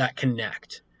that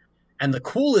connect? And the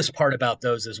coolest part about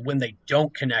those is when they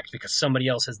don't connect because somebody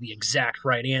else has the exact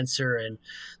right answer and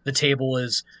the table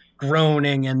is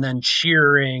groaning and then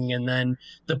cheering and then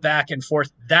the back and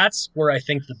forth. That's where I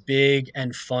think the big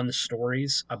and fun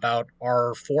stories about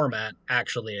our format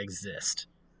actually exist.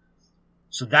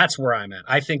 So that's where I'm at.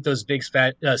 I think those big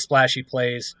splashy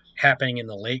plays happening in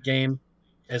the late game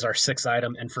is our 6th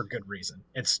item, and for good reason.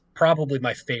 It's probably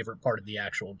my favorite part of the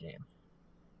actual game.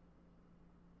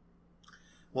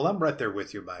 Well, I'm right there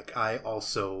with you, Mike. I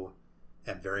also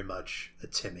am very much a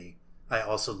Timmy. I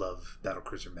also love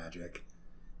Battlecruiser Magic,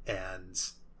 and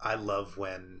I love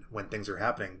when things are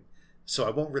happening. So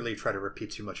I won't really try to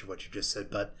repeat too much of what you just said,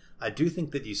 but I do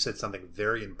think that you said something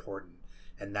very important,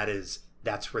 and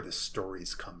that's where the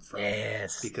stories come from.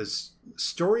 Yes. Because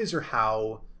stories are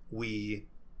how we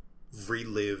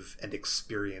relive and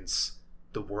experience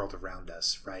the world around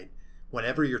us, right?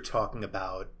 Whenever you're talking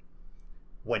about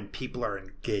when people are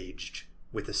engaged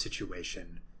with a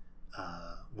situation,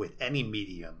 with any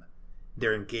medium,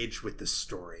 they're engaged with the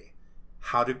story.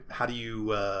 How do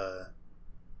you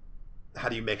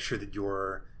make sure that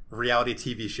your reality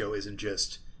TV show isn't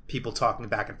just people talking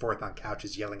back and forth on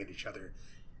couches yelling at each other?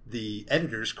 The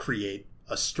editors create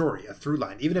a story, a through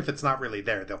line. Even if it's not really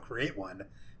there, they'll create one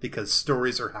because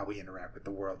stories are how we interact with the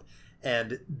world.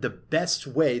 And the best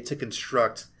way to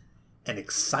construct an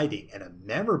exciting and a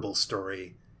memorable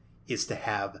story is to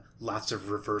have lots of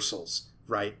reversals,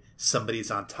 right? Somebody's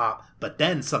on top, but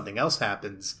then something else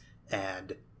happens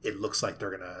and it looks like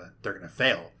they're gonna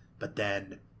fail. But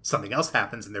then something else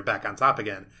happens and they're back on top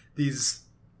again. These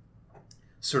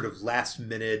sort of last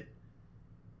minute,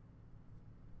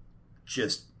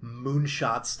 just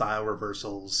moonshot style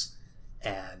reversals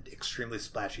and extremely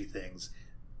splashy things.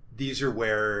 These are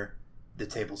where the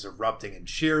table's erupting and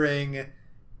cheering.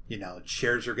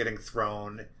 Chairs are getting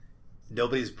thrown.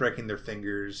 Nobody's breaking their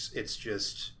fingers. It's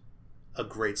just a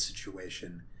great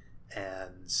situation.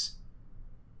 And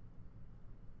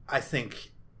I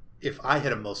think if I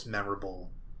had a most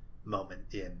memorable moment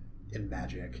in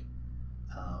Magic,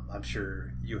 I'm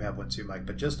sure you have one too, Mike,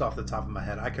 but just off the top of my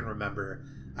head, I can remember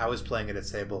I was playing at a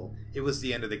table. It was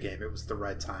the end of the game. It was the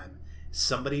right time.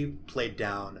 Somebody played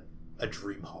down a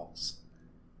Dream Halls.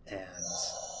 And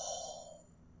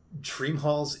Dream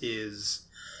Halls is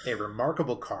a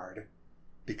remarkable card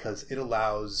because it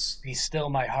allows Be still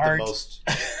my heart.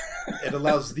 It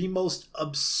allows the most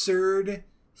absurd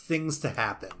things to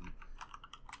happen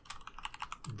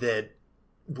that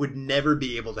would never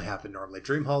be able to happen normally.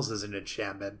 Dream Halls is an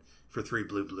enchantment for 3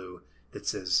 blue that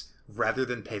says, rather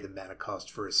than pay the mana cost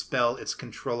for a spell, its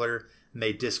controller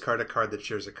may discard a card that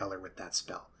shares a color with that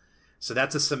spell. So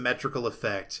that's a symmetrical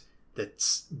effect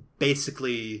that's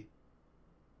basically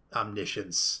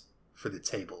omniscience for the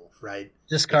table, right?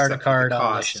 Discard a card,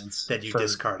 omniscience. That you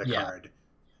discard a card.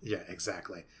 Yeah,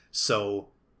 exactly. So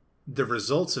the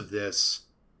results of this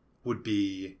would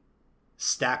be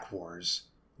stack wars,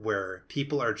 where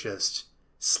people are just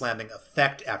slamming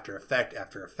effect after effect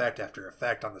after effect after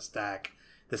effect on the stack.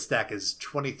 The stack is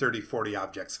 20, 30, 40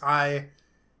 objects high.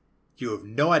 You have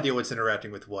no idea what's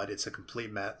interacting with what. It's a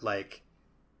complete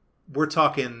we're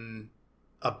talking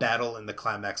a battle in the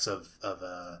climax of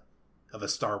a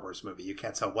Star Wars movie. You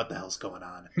can't tell what the hell's going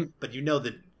on, but you know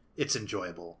that it's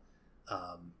enjoyable.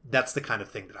 That's the kind of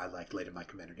thing that I like late in my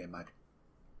Commander game, Mike.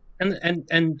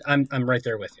 And I'm right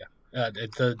there with you.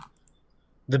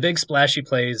 The big splashy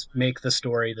plays make the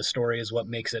story. The story is what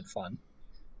makes it fun.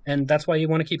 and that's why you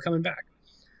want to keep coming back.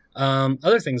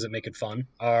 Other things that make it fun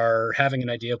are having an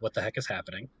idea of what the heck is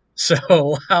happening.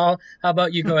 So how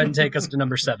about you go ahead and take us to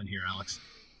number 7 here, Alex?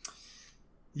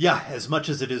 Yeah, as much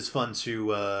as it is fun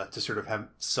to sort of have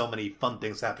so many fun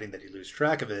things happening that you lose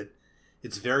track of it,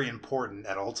 it's very important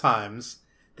at all times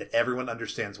that everyone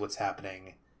understands what's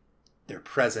happening, they're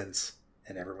present,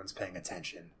 and everyone's paying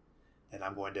attention. And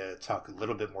I'm going to talk a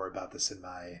little bit more about this in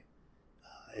my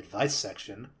advice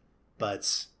section,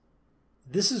 but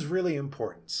this is really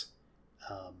important.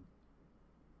 Um,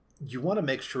 you want to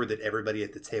make sure that everybody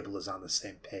at the table is on the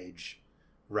same page,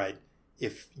 right?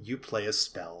 If you play a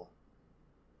spell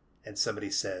and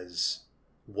somebody says,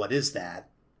 "What is that?"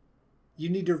 you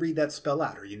need to read that spell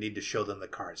out, or you need to show them the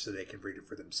card so they can read it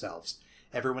for themselves.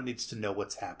 Everyone needs to know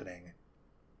what's happening.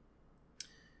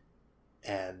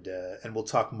 And we'll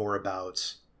talk more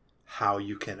about how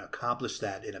you can accomplish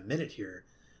that in a minute here.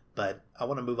 But I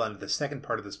want to move on to the second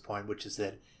part of this point, which is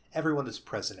that everyone is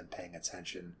present and paying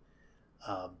attention.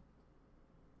 Um,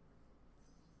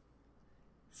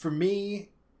 for me,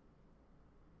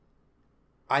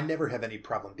 I never have any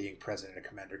problem being present in a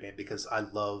Commander game because I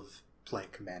love playing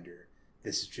Commander.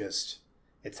 This is just,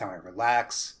 it's how I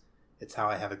relax. It's how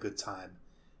I have a good time.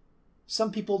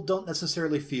 Some people don't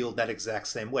necessarily feel that exact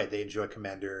same way. They enjoy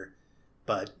Commander,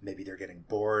 but maybe they're getting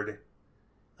bored.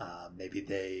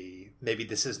 Maybe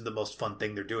this isn't the most fun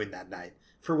thing they're doing that night.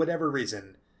 For whatever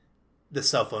reason, the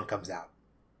cell phone comes out,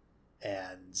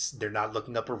 and they're not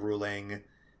looking up a ruling.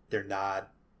 They're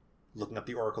not looking up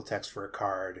the Oracle text for a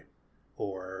card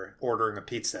or ordering a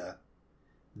pizza.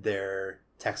 They're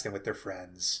texting with their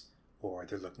friends, or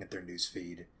they're looking at their news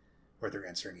feed, or they're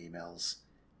answering emails.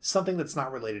 Something that's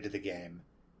not related to the game.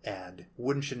 And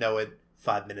wouldn't you know it,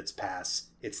 5 minutes pass,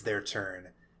 it's their turn.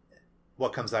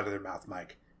 What comes out of their mouth,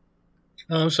 Mike?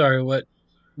 Oh, I'm sorry.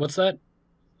 What's that?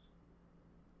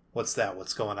 What's that?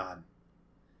 What's going on?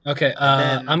 Okay,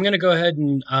 And I'm then, gonna go ahead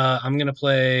and I'm gonna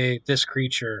play this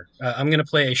creature. I'm gonna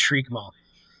play a Shriek Maw.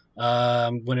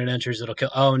 When it enters, it'll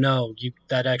kill. Oh no,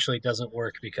 that actually doesn't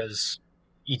work because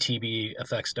ETB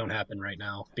effects don't happen right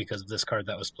now because of this card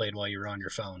that was played while you were on your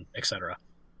phone, etc.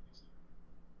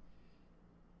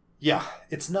 yeah,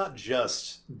 it's not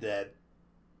just that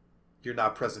you're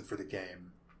not present for the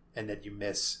game and that you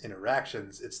miss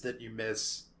interactions, it's that you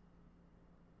miss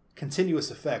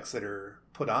continuous effects that are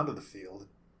put onto the field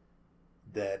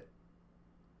that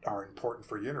are important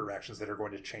for your interactions that are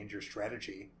going to change your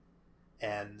strategy,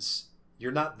 and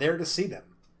you're not there to see them.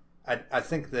 I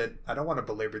think that I don't want to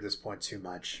belabor this point too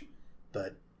much,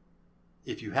 but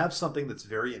if you have something that's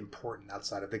very important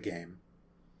outside of the game,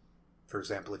 for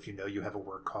example, if you know you have a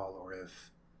work call, or if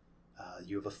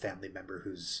you have a family member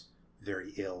who's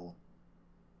very ill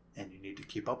and you need to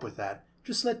keep up with that,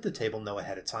 just let the table know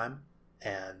ahead of time.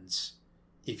 And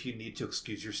if you need to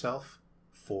excuse yourself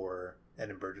for an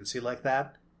emergency like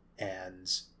that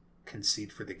and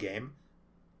concede for the game,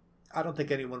 I don't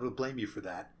think anyone would blame you for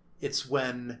that. It's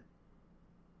when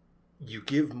you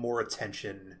give more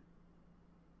attention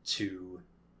to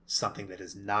something that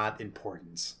is not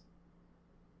important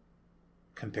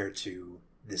compared to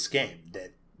this game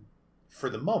that for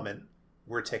the moment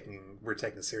we're taking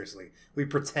seriously. We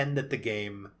pretend that the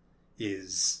game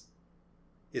is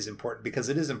important because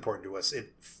it is important to us.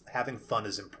 Having fun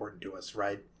is important to us,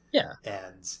 right? Yeah.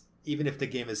 And even if the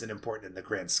game isn't important in the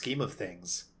grand scheme of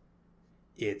things,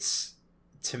 it's,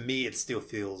 to me, it still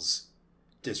feels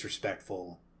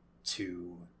disrespectful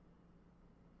to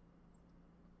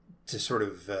sort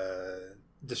of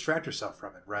distract yourself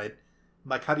from it, right?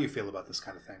 Mike, how do you feel about this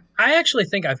kind of thing? I actually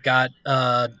think I've got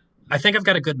a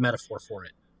good metaphor for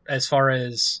it as far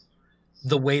as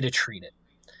the way to treat it.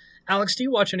 Alex, do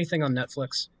you watch anything on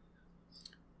Netflix?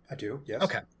 I do, yes.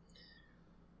 Okay.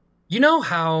 You know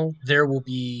how there will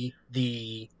be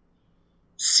the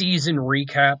season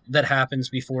recap that happens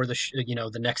before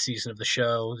the next season of the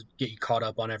show, get you caught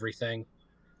up on everything.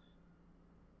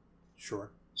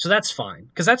 Sure. So that's fine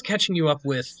because that's catching you up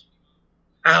with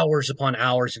hours upon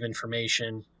hours of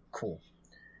information. Cool.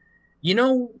 You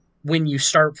know when you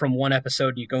start from one episode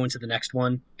and you go into the next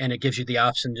one and it gives you the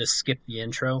option to skip the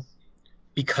intro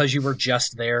because you were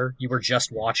just there, you were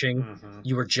just watching, Mm-hmm.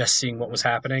 you were just seeing what was Mm-hmm.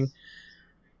 happening.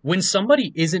 When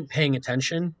somebody isn't paying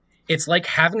attention, it's like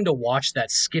having to watch that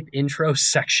skip intro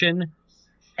section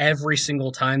every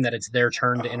single time that it's their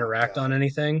turn to Oh, interact on God.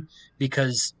 anything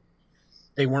because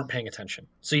they weren't paying attention.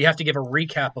 So you have to give a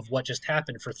recap of what just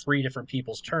happened for three different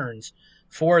people's turns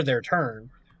for their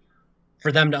turn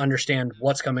for them to understand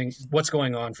what's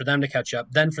going on, for them to catch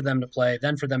up, then for them to play,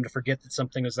 then for them to forget that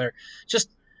something was there. Just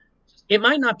it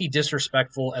might not be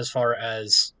disrespectful as far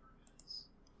as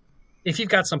if you've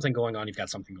got something going on, you've got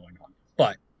something going on.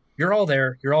 But you're all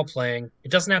there, you're all playing.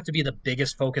 It doesn't have to be the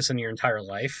biggest focus in your entire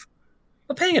life,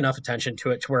 but paying enough attention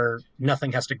to it to where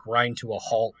nothing has to grind to a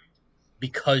halt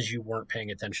because you weren't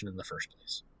paying attention in the first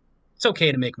place. It's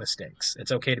okay to make mistakes.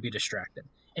 It's okay to be distracted.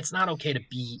 It's not okay to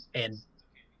be an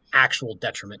actual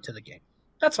detriment to the game.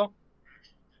 That's all.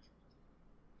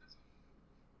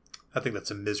 I think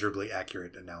that's a miserably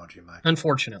accurate analogy, Mike.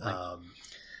 Unfortunately.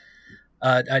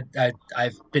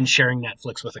 I've been sharing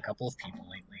Netflix with a couple of people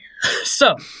lately.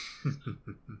 So,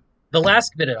 the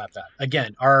last bit about that,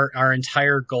 again, our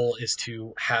entire goal is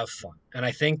to have fun. And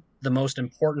I think the most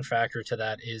important factor to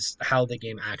that is how the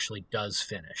game actually does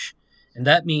finish. And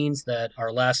that means that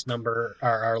our last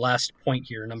point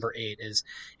here, number 8, is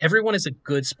everyone is a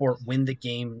good sport when the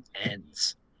game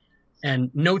ends. And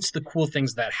notes the cool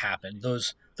things that happened,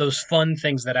 those fun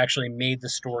things that actually made the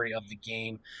story of the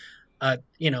game.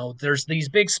 There's these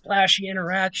big splashy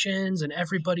interactions and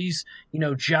everybody's,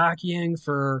 jockeying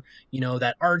for,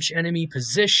 that arch enemy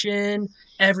position.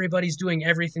 Everybody's doing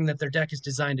everything that their deck is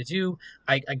designed to do.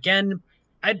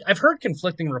 I've heard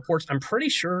conflicting reports. I'm pretty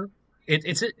sure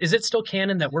is it still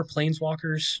canon that we're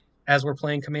planeswalkers as we're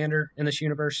playing Commander in this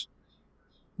universe?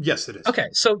 Yes, it is. Okay,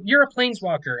 so you're a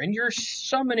planeswalker and you're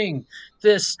summoning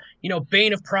this,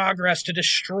 Bane of Progress to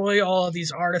destroy all of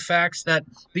these artifacts that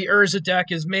the Urza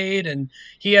deck has made, and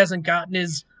he hasn't gotten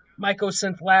his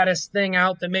Mycosynth Lattice thing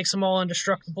out that makes them all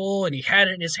indestructible, and he had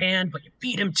it in his hand, but you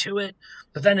beat him to it.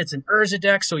 But then it's an Urza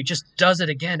deck, so he just does it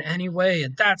again anyway,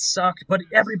 and that sucked, but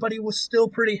everybody was still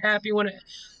pretty happy when it...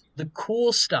 The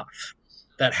cool stuff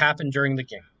that happened during the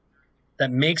game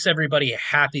that makes everybody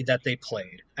happy that they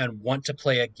played and want to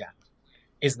play again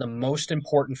is the most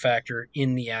important factor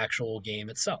in the actual game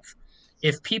itself.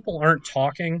 If people aren't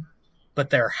talking, but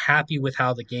they're happy with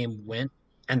how the game went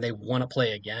and they want to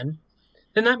play again,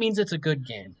 then that means it's a good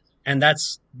game. And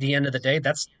that's the end of the day.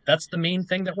 That's the main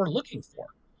thing that we're looking for,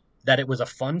 that it was a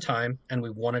fun time and we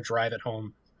want to drive it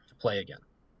home to play again.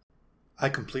 I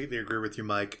completely agree with you,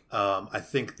 Mike. I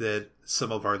think that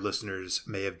some of our listeners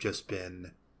may have just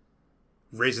been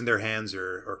raising their hands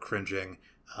or cringing,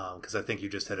 because I think you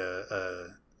just had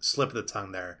a slip of the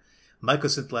tongue there.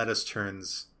 Mycosynth Lattice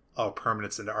turns all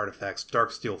permanents into artifacts.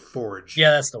 Darksteel Forge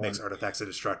that's the makes one. Artifacts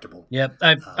indestructible. Yep,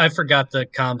 I forgot the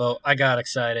combo. I got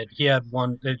excited. He had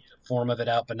one form of it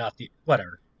out, but not the...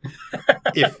 Whatever.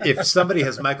 if somebody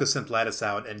has Mycosynth Lattice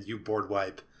out and you board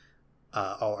wipe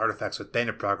all artifacts with Bane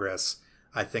of Progress,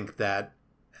 I think that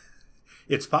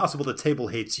it's possible the table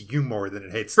hates you more than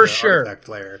it hates artifact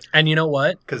player. And you know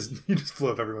what? Because you just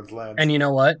blew up everyone's lands. And you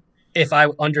know what? If I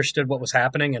understood what was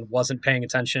happening and wasn't paying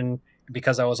attention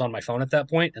because I was on my phone at that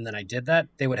point, and then I did that,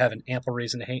 they would have an ample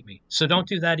reason to hate me. So don't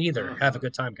do that either. Have a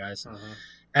good time, guys.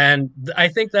 And I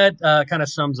think that kind of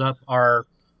sums up our,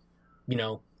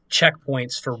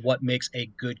 checkpoints for what makes a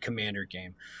good Commander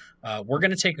game. We're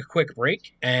going to take a quick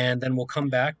break, and then we'll come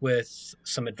back with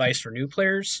some advice for new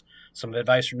players, some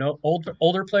advice for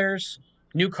older players,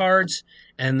 new cards,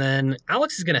 and then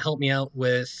Alex is going to help me out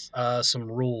with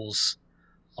some rules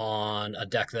on a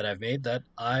deck that I've made that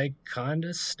I kind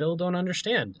of still don't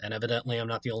understand, and evidently I'm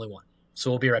not the only one. So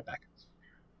we'll be right back.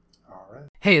 All right.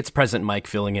 Hey, it's Present Mike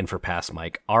filling in for Past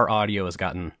Mike. Our audio has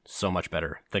gotten so much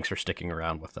better. Thanks for sticking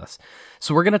around with us.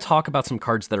 So we're going to talk about some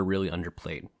cards that are really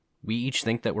underplayed. We each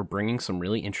think that we're bringing some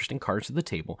really interesting cards to the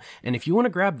table, and if you want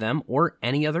to grab them or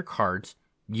any other cards,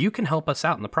 you can help us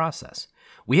out in the process.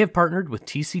 We have partnered with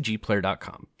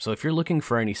TCGplayer.com, so if you're looking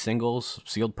for any singles,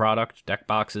 sealed product, deck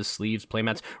boxes, sleeves,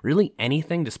 playmats, really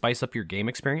anything to spice up your game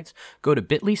experience, go to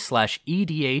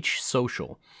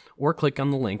bit.ly/EDHsocial or click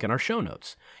on the link in our show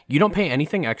notes. You don't pay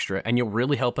anything extra, and you'll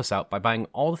really help us out by buying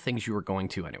all the things you were going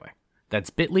to anyway.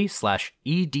 That's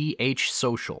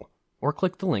bit.ly/EDHsocial or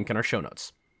click the link in our show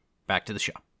notes. Back to the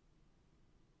show.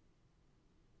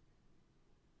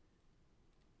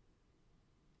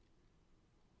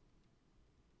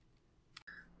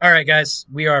 All right, guys,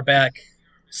 we are back.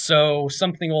 So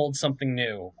something old, something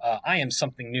new. I am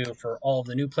something new for all of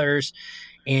the new players,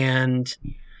 and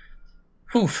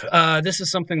this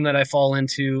is something that I fall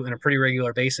into on a pretty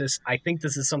regular basis. I think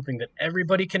this is something that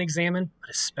everybody can examine,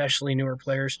 especially newer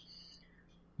players.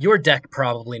 Your deck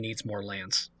probably needs more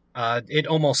lands. It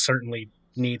almost certainly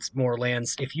needs more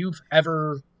lands. If you've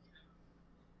ever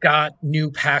got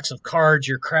new packs of cards,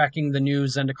 you're cracking the new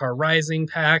Zendikar Rising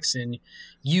packs, and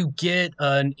you get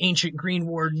an Ancient Green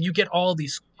Warden, you get all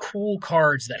these cool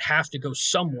cards that have to go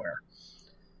somewhere,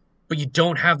 but you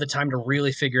don't have the time to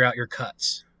really figure out your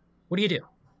cuts. What do?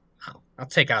 Oh, I'll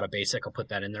take out a basic, I'll put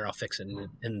that in there, I'll fix it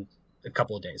in a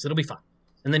couple of days. It'll be fine.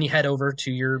 And then you head over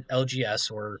to your LGS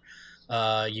or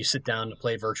You sit down to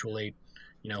play virtually,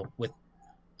 with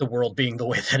the world being the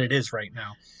way that it is right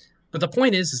now. But the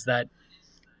point is that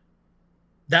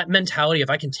mentality, if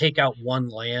I can take out one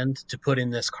land to put in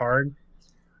this card,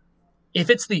 if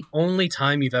it's the only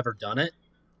time you've ever done it,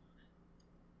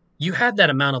 you had that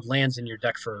amount of lands in your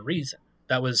deck for a reason.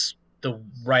 That was the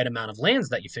right amount of lands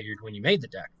that you figured when you made the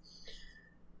deck.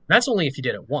 That's only if you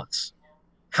did it once.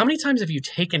 How many times have you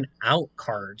taken out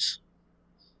cards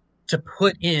to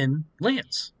put in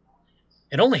lands?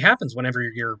 It only happens whenever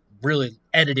you're really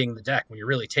editing the deck, when you're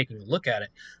really taking a look at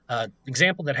it.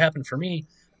 Example that happened for me,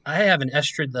 I have an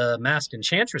Estrid the Masked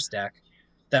Enchantress deck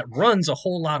that runs a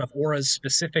whole lot of auras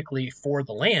specifically for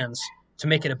the lands to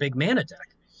make it a big mana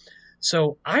deck.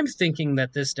 So I'm thinking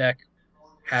that this deck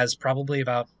has probably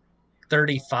about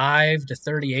 35 to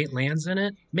 38 lands in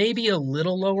it, maybe a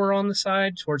little lower on the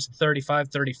side towards the 35,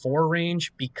 34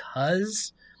 range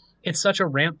because it's such a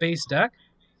ramp-based deck.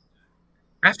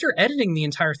 After editing the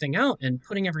entire thing out and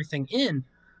putting everything in,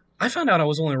 I found out I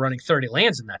was only running 30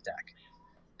 lands in that deck.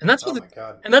 And that's oh with my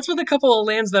God. and that's with a couple of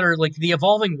lands that are like the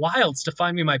Evolving Wilds to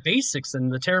find me my basics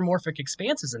and the Terramorphic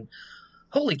Expanses. And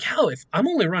holy cow, if I'm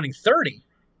only running 30,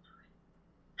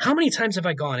 how many times have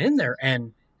I gone in there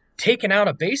and taken out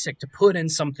a basic to put in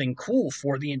something cool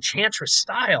for the Enchantress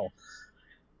style?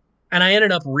 And I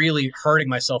ended up really hurting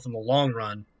myself in the long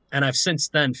run, and I've since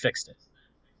then fixed it.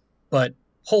 But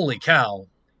holy cow,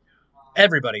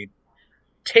 everybody,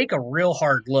 take a real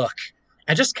hard look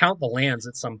and just count the lands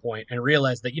at some point and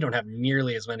realize that you don't have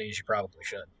nearly as many as you probably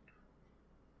should.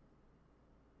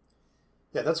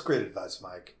 Yeah, that's great advice,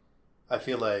 Mike. I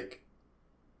feel like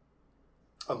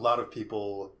a lot of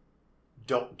people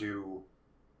don't do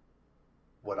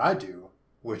what I do,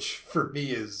 which for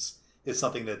me is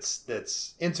something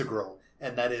that's integral,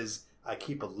 and that is I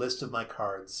keep a list of my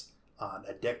cards on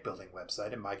a deck building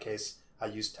website. In my case, I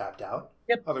use Tapped Out.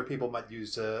 Yep. Other people might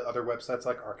use other websites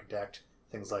like Architect,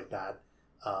 things like that.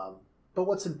 But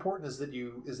what's important is that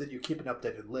you keep an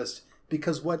updated list,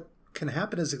 because what can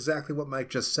happen is exactly what Mike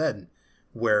just said,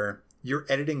 where you're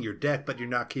editing your deck, but you're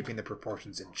not keeping the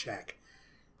proportions in check.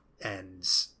 And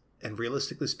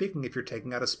realistically speaking, if you're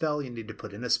taking out a spell, you need to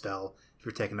put in a spell. If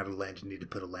you're taking out a land, you need to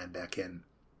put a land back in.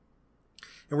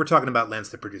 And we're talking about lands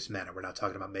that produce mana. We're not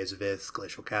talking about Maze of Ith,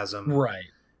 Glacial Chasm. Right.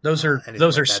 Those are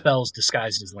like spells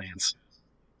disguised as lands.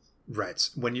 Right.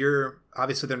 When you're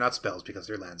obviously they're not spells because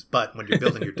they're lands, but when you're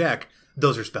building your deck,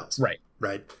 those are spells. Right.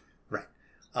 Right.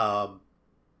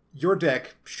 Your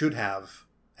deck should have,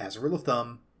 as a rule of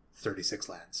thumb, 36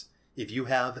 lands. If you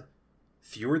have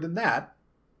fewer than that,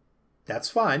 that's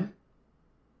fine.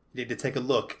 You need to take a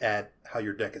look at how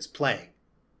your deck is playing.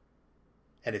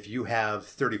 And if you have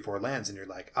 34 lands and you're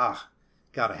like,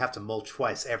 God, I have to mull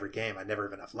twice every game, I never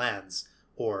have enough lands,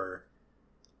 or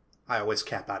I always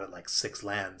cap out at like 6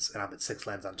 lands and I'm at 6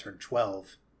 lands on turn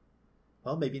 12,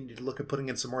 well, maybe you need to look at putting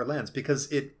in some more lands,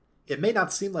 because it may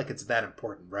not seem like it's that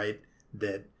important, right?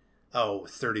 That,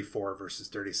 34 versus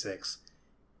 36.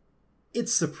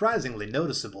 It's surprisingly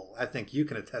noticeable. I think you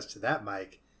can attest to that,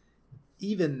 Mike.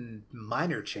 Even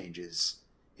minor changes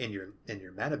in your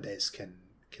mana base can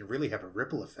really have a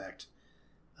ripple effect.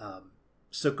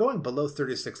 So going below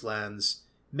 36 lands,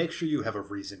 make sure you have a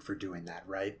reason for doing that,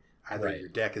 right? Either your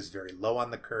deck is very low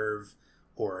on the curve,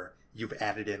 or you've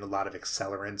added in a lot of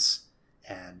accelerants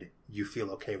and you feel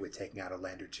okay with taking out a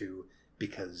land or two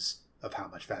because of how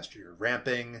much faster you're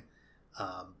ramping.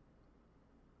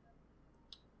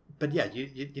 But yeah,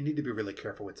 you need to be really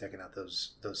careful with taking out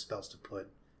those spells to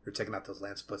put, or taking out those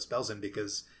lands to put spells in,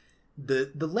 because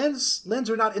the lands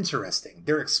are not interesting.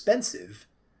 They're expensive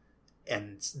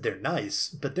and they're nice,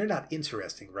 but they're not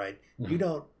interesting, right? Mm-hmm. You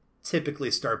don't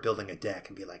typically start building a deck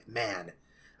and be like, man,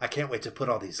 I can't wait to put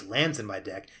all these lands in my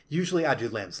deck. Usually I do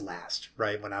lands last,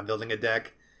 right? When I'm building a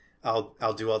deck,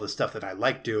 I'll do all the stuff that I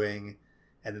like doing,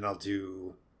 and then I'll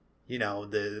do,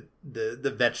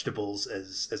 the vegetables,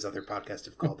 as other podcasts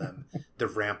have called them, the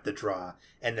ramp, the draw,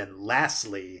 and then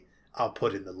lastly I'll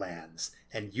put in the lands.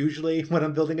 And usually when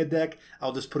I'm building a deck,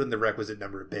 I'll just put in the requisite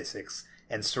number of basics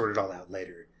and sort it all out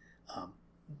later.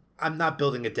 I'm not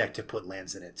building a deck to put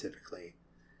lands in it typically.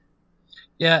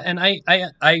 Yeah, and I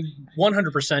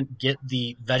 100% get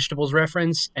the vegetables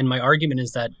reference, and my argument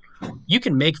is that you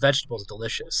can make vegetables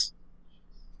delicious.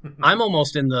 I'm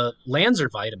almost in the lands are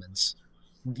vitamins.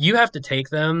 You have to take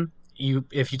them.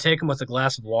 If you take them with a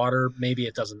glass of water, maybe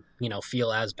it doesn't,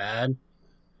 feel as bad.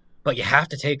 But you have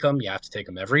to take them. You have to take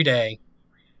them every day.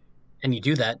 And you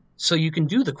do that so you can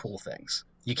do the cool things.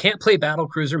 You can't play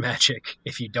Battlecruiser Magic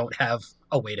if you don't have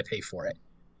a way to pay for it.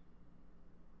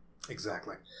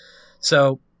 Exactly.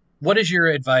 So What is your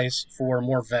advice for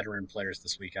more veteran players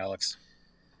this week, Alex?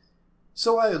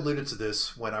 So I alluded to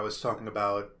this when I was talking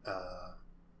about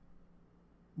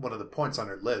one of the points on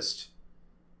our list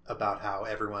about how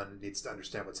everyone needs to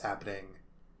understand what's happening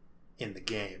in the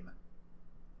game.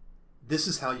 This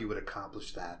is how you would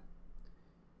accomplish that.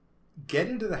 Get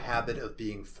into the habit of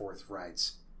being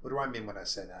forthright. What do I mean when I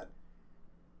say that?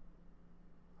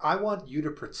 I want you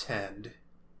to pretend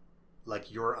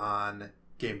like you're on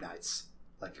game nights,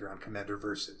 like you're on Commander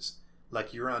Versus,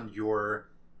 like you're on your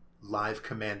live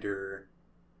Commander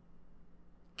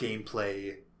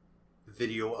gameplay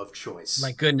video of choice.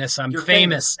 My goodness, I'm You're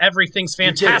famous. Everything's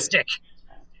fantastic.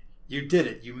 You did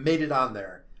it. You made it on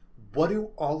there. What do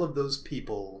all of those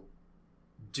people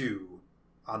do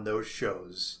on those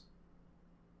shows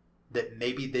that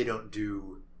maybe they don't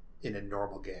do in a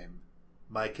normal game?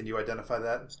 Mike, can you identify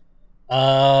that?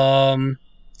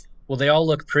 Well, they all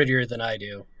look prettier than I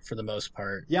do for the most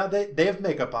part. Yeah, they have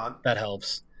makeup on. That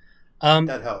helps.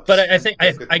 That helps. But I think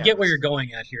I get where you're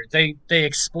going at here. They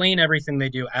explain everything they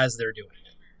do as they're doing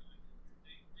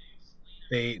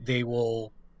it. They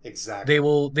will exactly.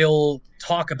 They'll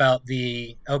talk about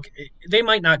they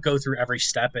might not go through every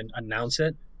step and announce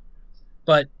it,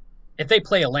 but if they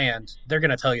play a land, they're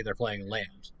going to tell you they're playing a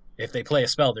land. If they play a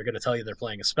spell, they're going to tell you they're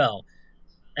playing a spell.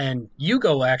 And you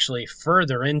go actually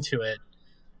further into it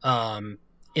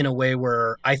in a way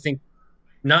where I think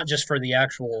not just for the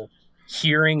actual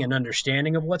hearing and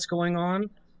understanding of what's going on,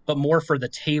 but more for the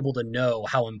table to know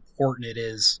how important it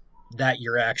is that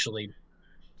you're actually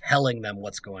telling them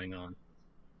what's going on.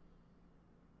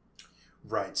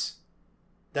 Right.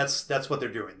 That's what they're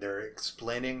doing. They're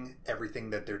explaining everything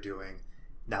that they're doing.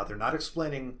 Now, they're not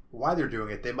explaining why they're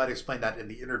doing it. They might explain that in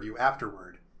the interview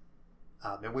afterward.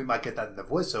 And we might get that in the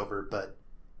voiceover, but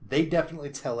they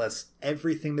definitely tell us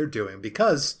everything they're doing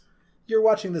because you're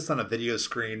watching this on a video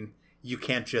screen. You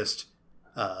can't just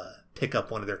pick up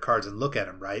one of their cards and look at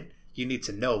them, right? You need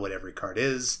to know what every card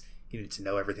is. You need to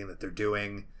know everything that they're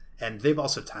doing. And they've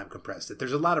also time compressed it.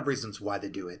 There's a lot of reasons why they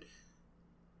do it.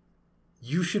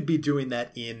 You should be doing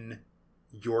that in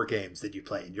your games that you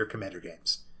play, in your Commander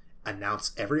games.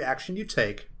 Announce every action you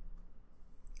take,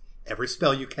 every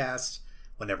spell you cast,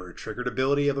 whenever a triggered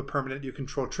ability of a permanent you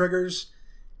control triggers,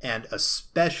 and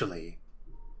especially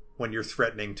when you're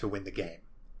threatening to win the game.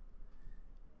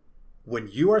 When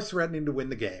you are threatening to win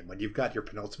the game, when you've got your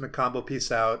penultimate combo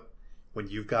piece out, when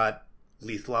you've got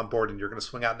lethal on board and you're going to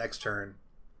swing out next turn,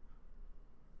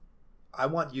 I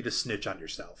want you to snitch on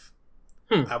yourself.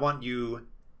 I want you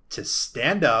to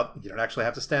stand up. You don't actually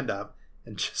have to stand up,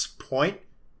 and just point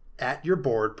at your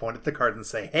board, point at the card and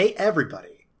say, hey,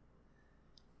 everybody,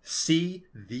 see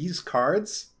these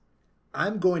cards?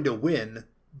 I'm going to win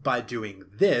by doing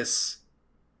this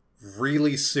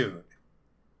really soon.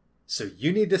 So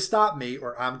you need to stop me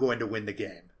or I'm going to win the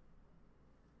game.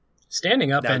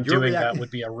 Standing up and doing that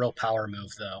would be a real power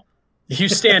move, though. You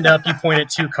stand up, you point at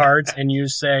two cards, and you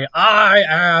say, I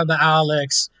am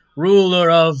Alex, ruler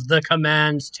of the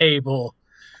command table.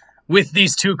 With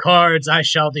these two cards, I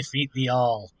shall defeat thee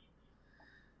all.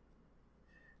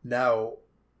 Now,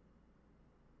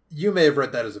 you may have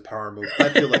read that as a power move. I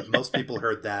feel like most people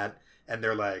heard that, and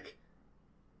they're like,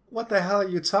 what the hell are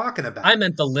you talking about? I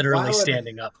meant the literally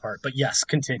standing up part, but yes,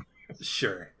 continue.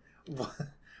 Sure.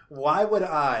 Why would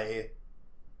I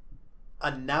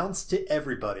announce to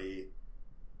everybody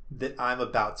that I'm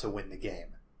about to win the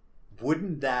game?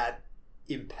 Wouldn't that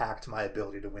impact my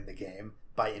ability to win the game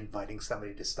by inviting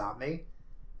somebody to stop me?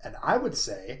 And I would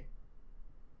say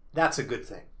that's a good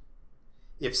thing.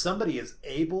 If somebody is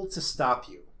able to stop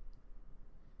you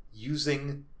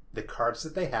using the cards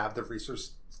that they have, the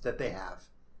resources that they have,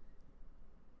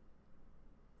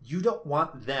 you don't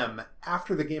want them,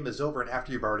 after the game is over and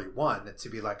after you've already won, to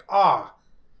be like,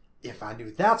 if I knew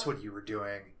that's what you were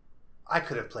doing, I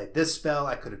could have played this spell,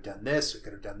 I could have done this, we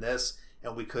could have done this,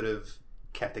 and we could have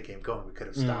kept the game going, we could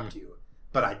have stopped you.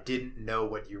 But I didn't know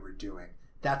what you were doing.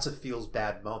 That's a feels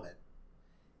bad moment.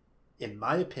 In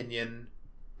my opinion,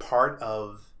 part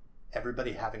of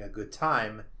everybody having a good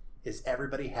time is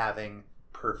everybody having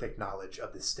perfect knowledge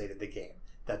of the state of the game.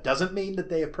 That doesn't mean that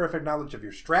they have perfect knowledge of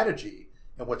your strategy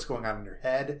and what's going on in your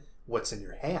head, what's in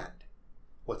your hand,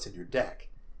 what's in your deck.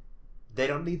 They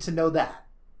don't need to know that.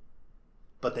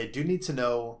 But they do need to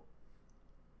know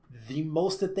the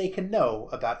most that they can know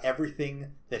about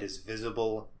everything that is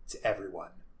visible to everyone.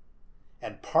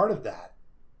 And part of that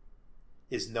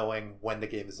is knowing when the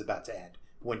game is about to end.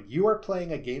 When you are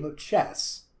playing a game of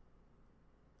chess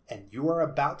and you are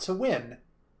about to win,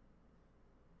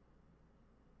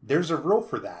 there's a rule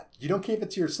for that. You don't keep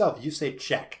it to yourself. You say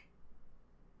check.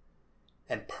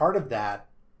 And part of that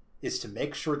is to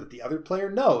make sure that the other player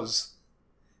knows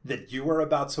that you are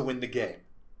about to win the game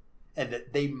and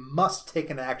that they must take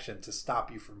an action to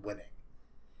stop you from winning.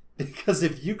 Because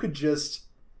if you could just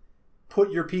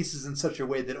put your pieces in such a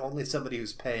way that only somebody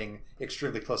who's paying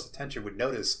extremely close attention would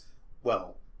notice,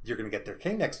 well, you're going to get their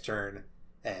king next turn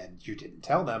and you didn't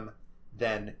tell them,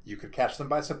 then you could catch them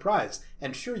by surprise.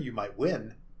 And sure, you might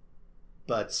win,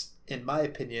 but in my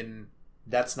opinion,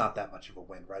 that's not that much of a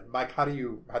win, right? Mike, how do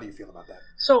you feel about that?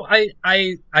 So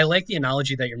I like the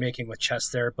analogy that you're making with chess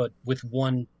there, but with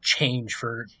one change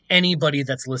for anybody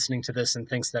that's listening to this and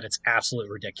thinks that it's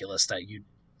absolutely ridiculous that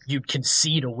you'd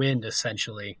concede a win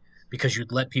essentially because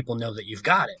you'd let people know that you've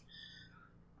got it.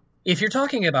 If you're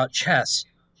talking about chess,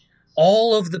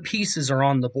 all of the pieces are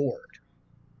on the board.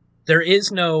 There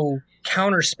is no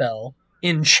counterspell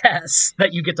in chess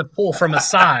that you get to pull from a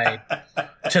side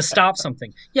to stop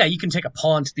something. Yeah, you can take a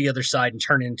pawn to the other side and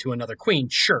turn it into another queen.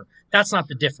 Sure. That's not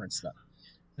the difference, though.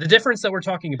 The difference that we're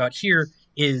talking about here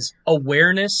is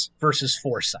awareness versus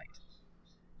foresight.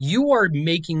 You are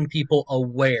making people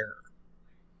aware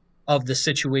of the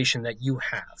situation that you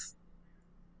have.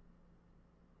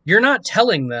 You're not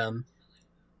telling them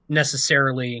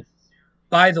necessarily,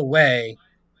 by the way,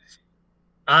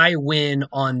 I win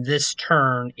on this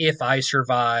turn if I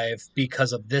survive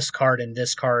because of this card and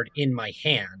this card in my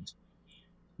hand.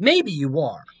 Maybe you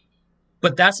are,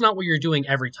 but that's not what you're doing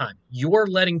every time. You're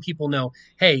letting people know,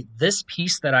 hey, this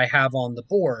piece that I have on the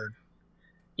board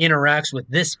interacts with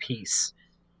this piece.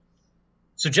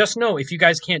 So just know if you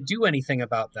guys can't do anything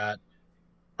about that,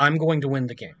 I'm going to win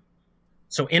the game.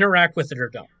 So interact with it or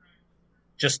don't.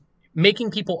 Just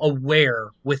making people aware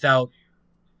without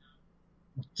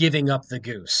giving up the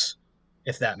goose,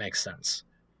 if that makes sense.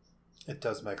 It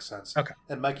does make sense. Okay.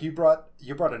 And Mike, you brought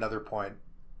another point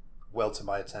well to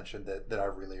my attention that I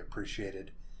really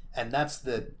appreciated. And that's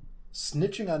that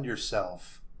snitching on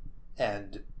yourself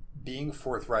and being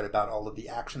forthright about all of the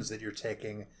actions that you're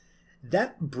taking,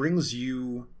 that brings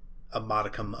you a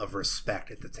modicum of respect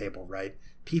at the table, right?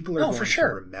 People are going to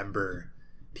remember.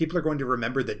 People are going to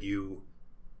remember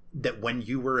that when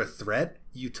you were a threat,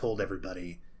 you told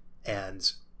everybody.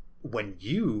 And when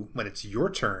it's your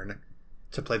turn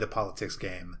to play the politics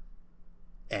game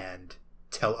and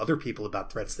tell other people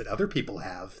about threats that other people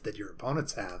have, that your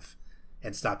opponents have,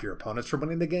 and stop your opponents from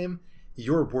winning the game,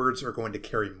 your words are going to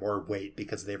carry more weight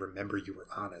because they remember you were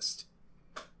honest.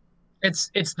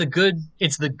 It's the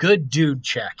good dude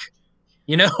check.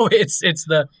 You know, it's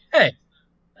the, hey,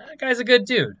 that guy's a good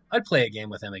dude. I'd play a game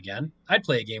with him again. I'd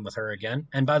play a game with her again.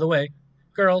 And by the way,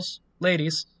 girls,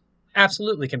 ladies,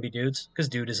 absolutely can be dudes, because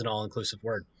dude is an all-inclusive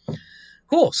word.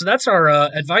 Cool. So that's our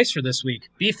advice for this week.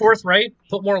 Be forthright,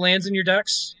 put more lands in your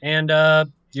decks, and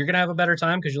you're going to have a better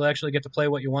time because you'll actually get to play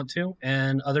what you want to,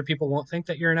 and other people won't think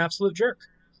that you're an absolute jerk.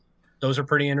 Those are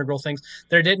pretty integral things.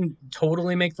 They didn't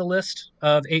totally make the list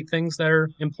of 8 things that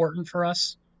are important for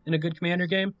us in a good Commander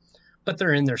game, but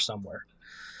they're in there somewhere.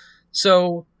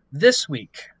 So this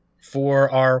week for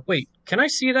our, wait, can I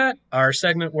see that? Our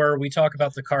segment where we talk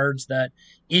about the cards that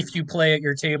if you play at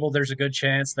your table, there's a good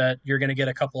chance that you're going to get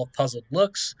a couple of puzzled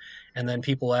looks, and then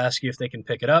people ask you if they can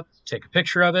pick it up, take a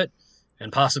picture of it,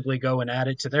 and possibly go and add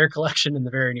it to their collection in the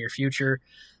very near future.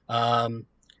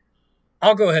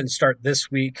 I'll go ahead and start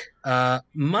this week.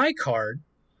 My card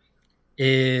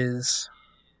is...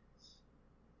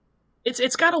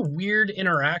 It's got a weird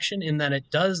interaction in that it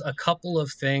does a couple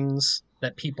of things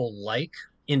that people like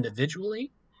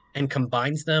individually and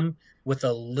combines them with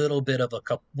a little bit of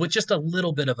just a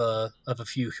little bit of a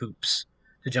few hoops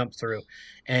to jump through.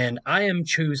 And I am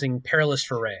choosing Perilous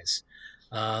Forays.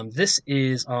 This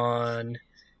is on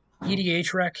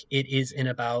EDH Rec. It is in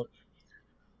about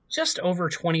just over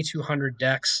 2,200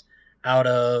 decks out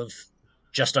of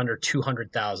just under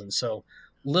 200,000. So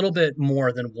a little bit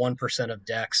more than 1% of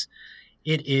decks.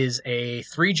 It is a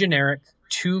 3 generic,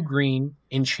 2 green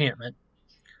enchantment.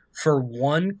 For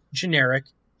 1 generic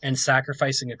and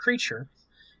sacrificing a creature,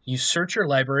 you search your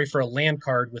library for a land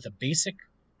card with a basic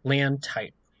land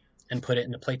type and put it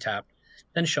into play tapped,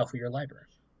 then shuffle your library.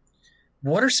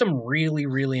 What are some really,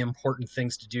 really important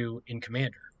things to do in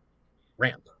Commander?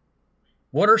 Ramp.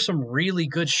 What are some really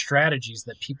good strategies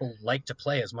that people like to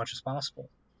play as much as possible?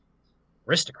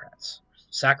 Aristocrats,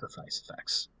 sacrifice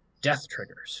effects, death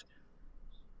triggers.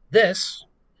 This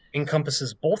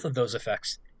encompasses both of those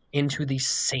effects into the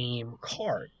same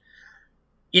card.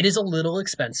 It is a little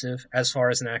expensive as far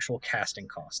as an actual casting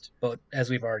cost, but as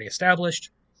we've already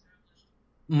established,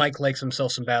 Mike likes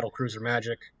himself some Battle Cruiser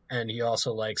magic, and he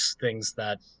also likes things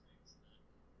that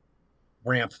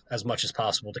ramp as much as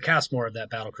possible to cast more of that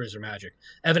battle cruiser magic.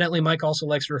 Evidently, Mike also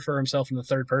likes to refer himself in the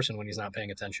third person when he's not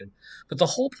paying attention. But the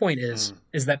whole point is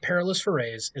that Perilous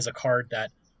Forays is a card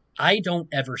that I don't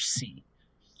ever see.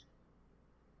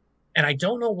 And I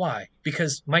don't know why,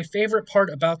 because my favorite part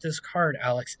about this card,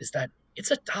 Alex, is that it's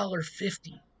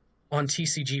 $1.50 on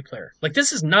TCG Player. Like,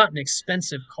 this is not an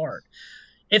expensive card.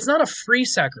 It's not a free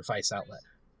sacrifice outlet,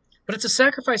 but it's a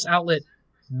sacrifice outlet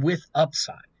with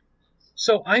upside.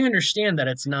 So I understand that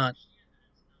it's not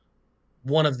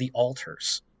one of the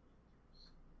altars.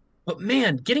 But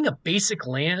man, getting a basic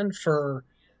land for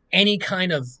any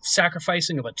kind of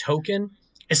sacrificing of a token,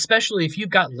 especially if you've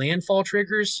got landfall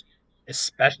triggers,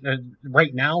 especially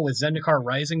right now with Zendikar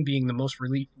Rising being the most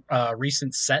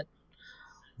recent set,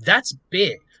 that's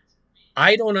big.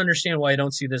 I don't understand why I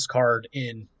don't see this card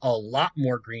in a lot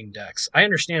more green decks. I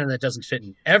understand that it doesn't fit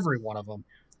in every one of them,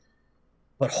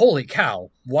 but holy cow,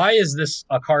 why is this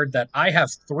a card that I have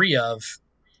 3 of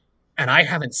and I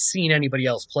haven't seen anybody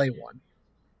else play one?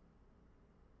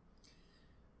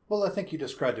 Well, I think you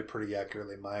described it pretty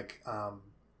accurately, Mike.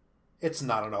 It's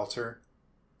not an altar,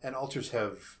 and altars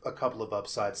have a couple of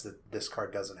upsides that this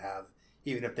card doesn't have,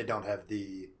 even if they don't have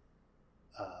the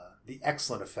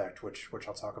excellent effect, which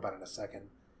I'll talk about in a second,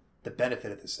 the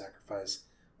benefit of the sacrifice.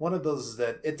 One of those is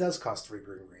that it does cost 3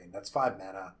 green. That's 5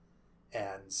 mana,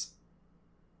 and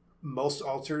most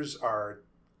altars are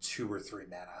 2 or 3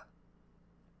 mana.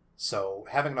 So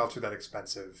having an altar that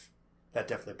expensive, that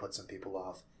definitely puts some people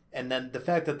off. And then the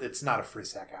fact that it's not a free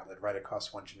sack outlet, right? It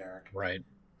costs 1 generic. Right.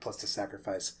 Plus the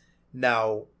sacrifice.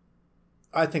 Now,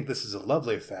 I think this is a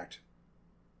lovely effect.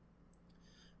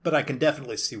 But I can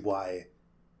definitely see why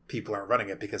people aren't running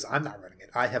it, because I'm not running it.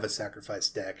 I have a sacrifice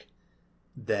deck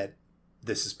that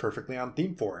this is perfectly on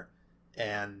theme for,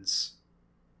 and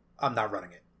I'm not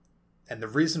running it. And the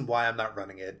reason why I'm not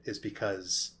running it is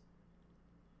because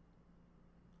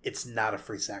it's not a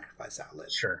free sacrifice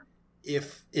outlet. Sure.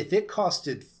 If it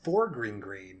costed 4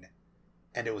 green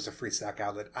and it was a free sack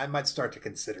outlet, I might start to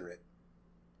consider it.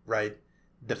 Right?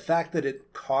 The fact that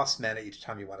it costs mana each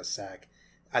time you want to sack,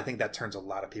 I think that turns a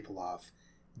lot of people off.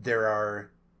 There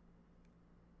are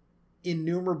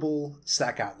innumerable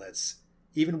sack outlets,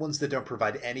 even ones that don't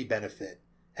provide any benefit,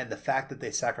 and the fact that they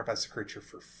sacrifice a creature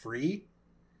for free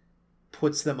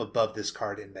puts them above this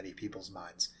card in many people's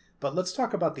minds. But let's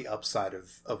talk about the upside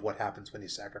of what happens when you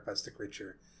sacrifice the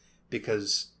creature,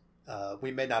 because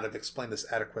we may not have explained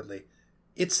this adequately.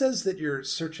 It says that you're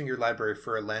searching your library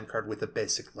for a land card with a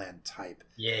basic land type.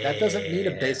 Yeah. That doesn't mean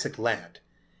a basic land.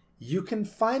 You can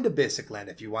find a basic land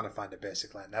if you want to find a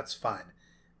basic land. That's fine.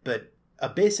 But a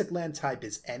basic land type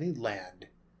is any land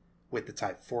with the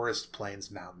type forest, plains,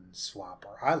 mountain, swamp,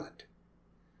 or island.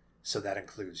 So that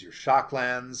includes your shock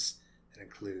lands, it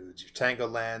includes your tango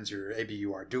lands, your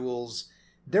ABUR duels.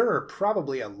 There are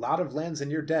probably a lot of lands in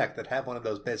your deck that have one of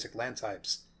those basic land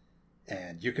types,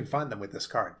 and you can find them with this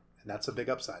card, and that's a big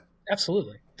upside.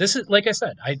 Absolutely. This is, like I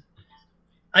said,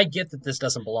 I get that this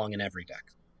doesn't belong in every deck.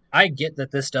 I get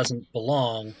that this doesn't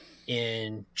belong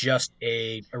in just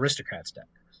a Aristocrats deck.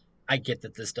 I get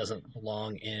that this doesn't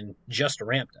belong in just a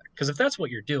ramp deck. Because if that's what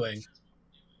you're doing,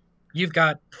 you've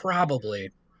got probably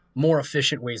more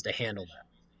efficient ways to handle that.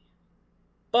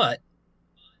 But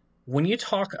when you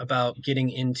talk about getting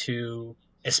into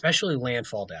especially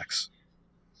landfall decks,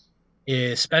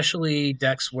 especially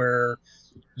decks where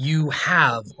you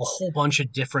have a whole bunch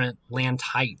of different land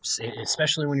types,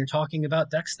 especially when you're talking about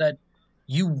decks that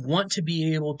you want to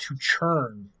be able to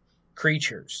churn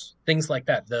creatures, things like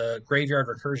that, the graveyard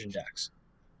recursion decks.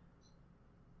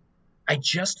 I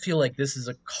just feel like this is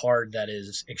a card that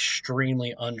is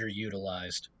extremely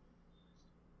underutilized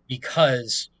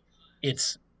because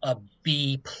it's a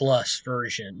B plus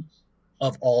version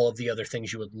of all of the other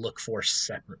things you would look for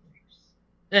separately.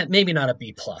 Maybe not a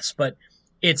B plus, but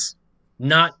it's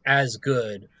not as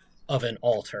good of an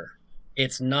altar.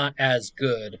 It's not as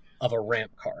good of a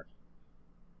ramp card.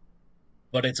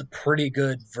 But it's a pretty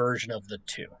good version of the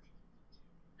two.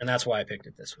 And that's why I picked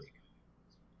it this week.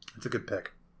 It's a good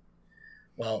pick.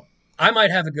 Well, I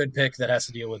might have a good pick that has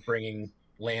to deal with bringing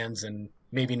lands and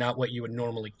maybe not what you would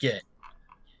normally get.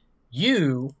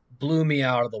 You blew me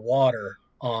out of the water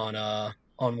on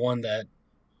one that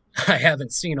I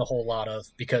haven't seen a whole lot of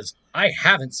because I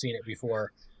haven't seen it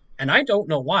before. And I don't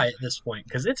know why at this point,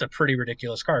 because it's a pretty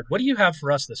ridiculous card. What do you have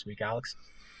for us this week, Alex?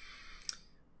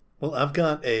 Well, I've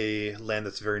got a land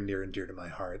that's very near and dear to my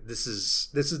heart. This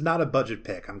is not a budget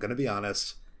pick. I'm going to be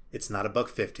honest. It's not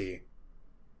 $1.50.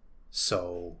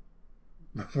 So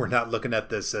we're not looking at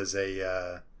this as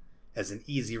an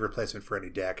easy replacement for any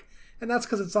deck. And that's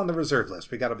because it's on the reserve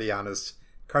list. We got to be honest.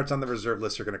 Cards on the reserve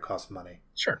list are going to cost money.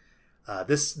 Sure.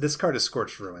 This card is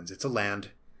Scorched Ruins. It's a land,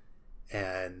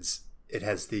 and it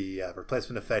has the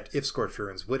replacement effect. If Scorched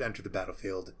Ruins would enter the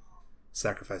battlefield,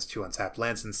 sacrifice 2 untapped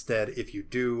lands instead. If you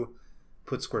do,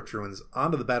 put Scorched Ruins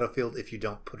onto the battlefield. If you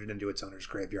don't, put it into its owner's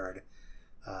graveyard.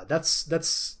 That's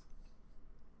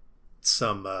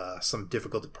some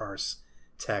difficult to parse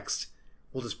text.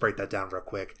 We'll just break that down real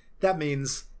quick. That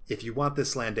means if you want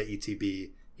this land to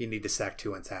ETB, you need to sack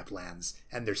 2 untapped lands,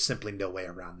 and there's simply no way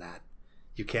around that.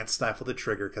 You can't stifle the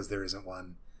trigger because there isn't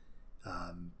one.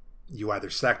 You either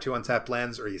sack 2 untapped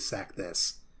lands or you sack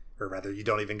this. Or rather, you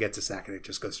don't even get to sack it. It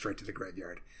just goes straight to the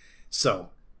graveyard. So,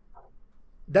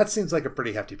 that seems like a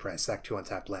pretty hefty price. Sack 2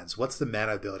 untapped lands. What's the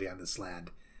mana ability on this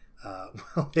land?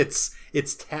 Well,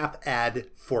 it's tap, add,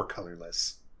 4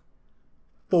 colorless.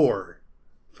 4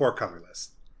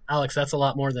 colorless. Alex, that's a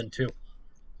lot more than 2.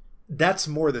 That's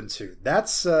more than 2.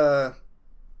 That's I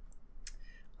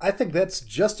think that's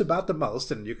just about the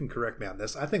most, and you can correct me on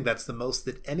this. I think that's the most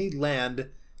that any land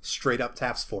straight up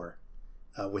taps for,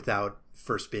 without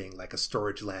first being like a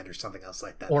storage land or something else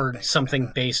like that. Or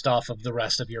something based off of the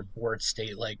rest of your board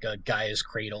state, like a Gaia's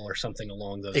Cradle or something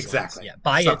along those exactly. lines. Yeah,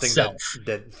 by something itself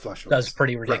that flush does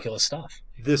pretty ridiculous stuff.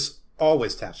 This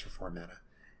always taps for 4 mana.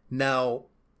 Now,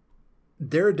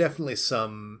 there are definitely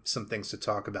some things to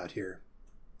talk about here.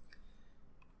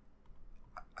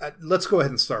 Let's go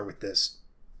ahead and start with this.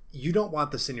 You don't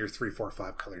want this in your 3, 4,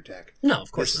 5 color deck. No,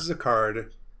 of course This is a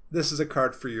card. This is a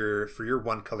card for your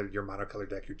 1 color, your mono color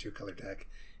deck, your 2 color deck,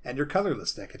 and your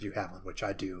colorless deck if you have one, which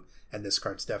I do, and this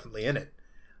card's definitely in it.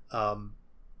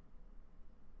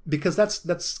 Because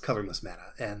that's colorless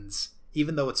mana, and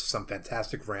even though it's some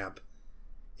fantastic ramp,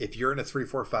 if you're in a 3,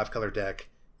 4, 5 color deck,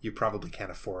 you probably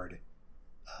can't afford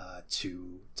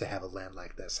to have a land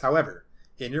like this. However,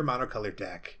 in your mono color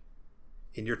deck,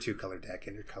 in your 2 color deck,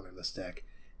 in your colorless deck,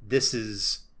 this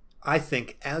is, I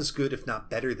think, as good, if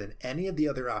not better, than any of the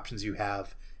other options you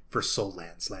have for soul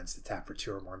lands that tap for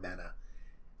 2 or more mana.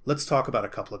 Let's talk about a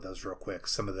couple of those real quick.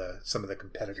 Some of the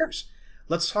competitors. Sure.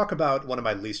 Let's talk about one of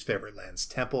my least favorite lands,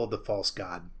 Temple of the False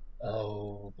God.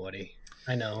 Oh, buddy,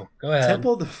 I know. Go ahead.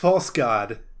 Temple of the False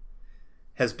God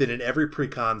has been in every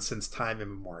precon since time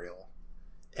immemorial,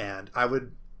 and I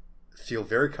would feel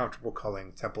very comfortable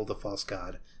calling Temple of the False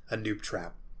God a noob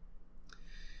trap.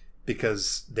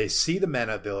 Because they see the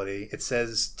mana ability, it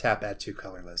says tap, add 2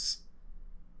 colorless.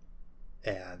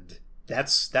 And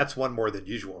that's one more than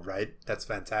usual, right? That's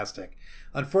fantastic.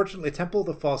 Unfortunately, Temple of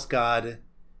the False God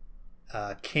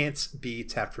can't be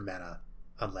tapped for mana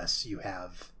unless you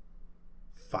have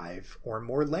 5 or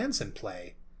more lands in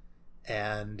play.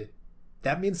 And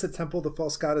that means that Temple of the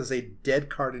False God is a dead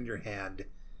card in your hand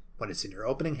when it's in your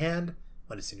opening hand,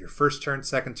 when it's in your first turn,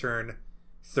 second turn,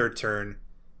 third turn,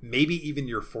 maybe even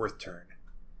your 4th turn.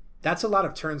 That's a lot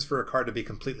of turns for a card to be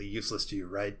completely useless to you,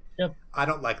 right? Yep. I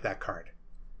don't like that card.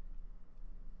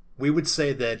 We would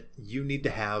say that you need to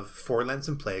have 4 lands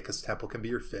in play, because Temple can be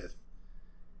your 5th,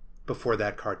 before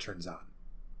that card turns on.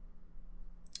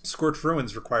 Scorched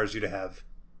Ruins requires you to have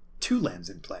 2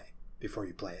 lands in play before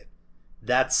you play it.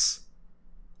 That's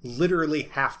literally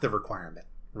half the requirement,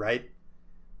 right?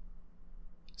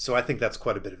 So I think that's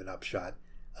quite a bit of an upshot.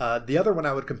 The other one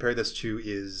I would compare this to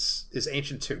is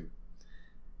Ancient Tomb.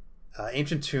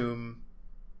 Ancient Tomb,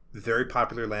 very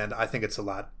popular land. I think it's a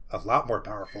lot more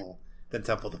powerful than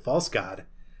Temple of the False God.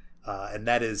 And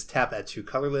that is tap, add 2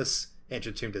 colorless.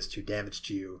 Ancient Tomb does 2 damage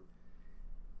to you.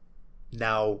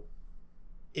 Now,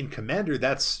 in Commander,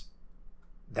 that's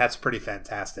pretty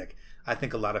fantastic. I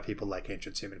think a lot of people like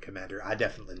Ancient Tomb in Commander. I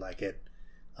definitely like it.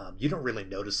 You don't really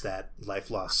notice that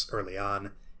life loss early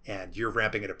on, and you're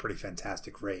ramping at a pretty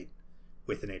fantastic rate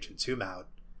with an Ancient Tomb out.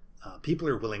 People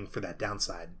are willing for that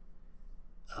downside.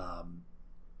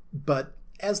 But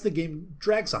as the game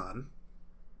drags on,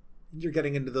 you're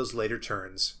getting into those later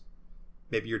turns.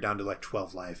 Maybe you're down to like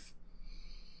 12 life.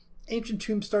 Ancient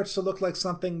Tomb starts to look like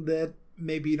something that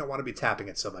maybe you don't want to be tapping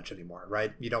it so much anymore,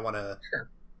 right? You don't want to. Sure.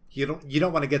 You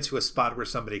don't want to get to a spot where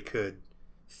somebody could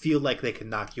feel like they can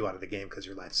knock you out of the game because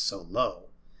your life's so low.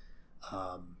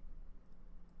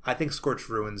 I think Scorched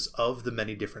Ruins, of the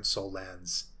many different soul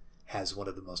lands, has one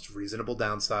of the most reasonable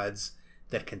downsides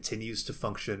that continues to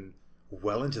function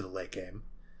well into the late game.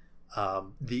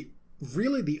 The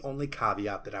only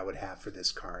caveat that I would have for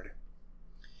this card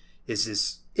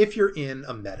is if you're in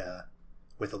a meta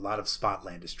with a lot of spot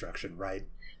land destruction, right?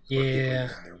 Yeah. Where people are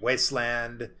using their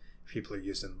wasteland, people are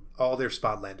using all their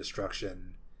spot land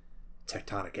destruction,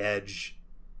 Tectonic Edge,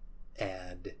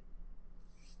 and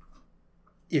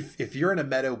if you're in a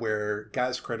meta where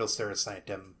Gaia's Cradle, Serra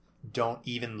Sanctum don't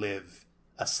even live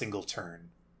a single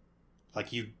turn,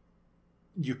 Like you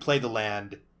play the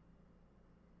land,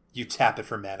 you tap it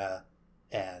for mana,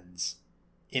 and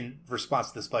in response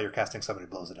to the spell you're casting, somebody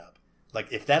blows it up.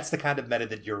 Like, if that's the kind of meta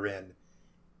that you're in,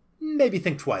 maybe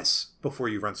think twice before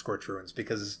you run Scorch Ruins,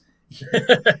 because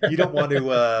you don't want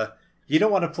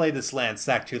to play this land,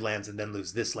 sack 2 lands, and then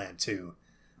lose this land too,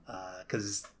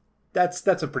 because that's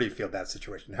a pretty feel bad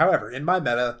situation. However, in my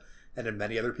meta and in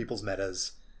many other people's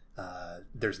metas,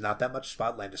 there's not that much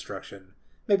spot land destruction.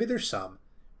 Maybe there's some,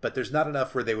 but there's not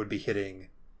enough where they would be hitting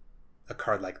a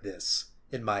card like this,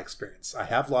 in my experience. I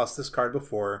have lost this card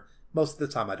before. Most of the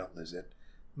time I don't lose it.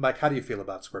 Mike, how do you feel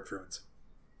about Scorch Ruins?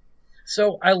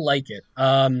 So I like it.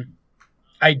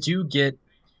 I do get,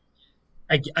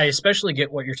 I especially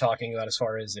get what you're talking about as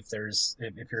far as if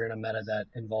you're in a meta that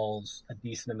involves a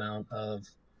decent amount of,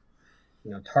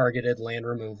 targeted land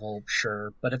removal,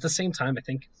 sure. But at the same time, I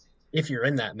think if you're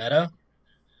in that meta,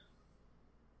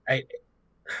 I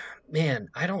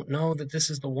don't know that this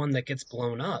is the one that gets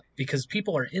blown up, because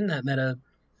people are in that meta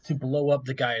to blow up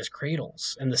the Gaia's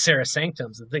Cradles and the Sarah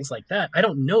Sanctums and things like that. I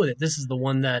don't know that this is the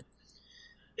one that,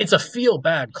 it's a feel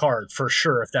bad card for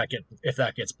sure if that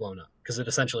gets blown up, because it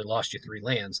essentially lost you 3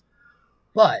 lands.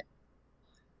 But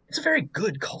it's a very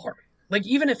good card. Like,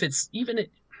 even if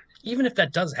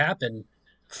that does happen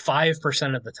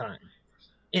 5% of the time,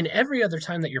 in every other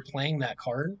time that you're playing that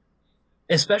card,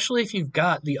 especially if you've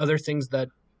got the other things that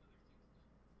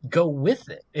go with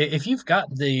it. If you've got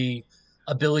the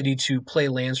ability to play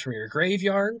lands from your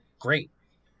graveyard, great.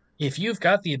 If you've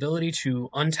got the ability to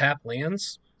untap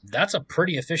lands, that's a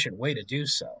pretty efficient way to do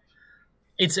so.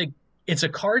 It's a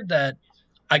card that,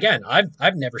 again,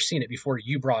 I've never seen it before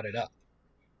you brought it up.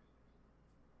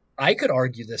 I could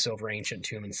argue this over Ancient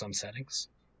Tomb in some settings,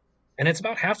 and it's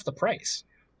about half the price.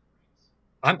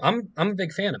 I'm a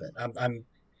big fan of it.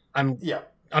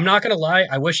 I'm not gonna lie.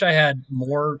 I wish I had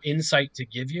more insight to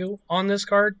give you on this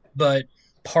card, but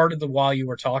part of while you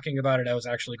were talking about it, I was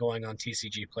actually going on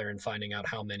TCG Player and finding out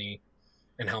how many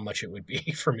and how much it would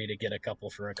be for me to get a couple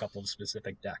for a couple of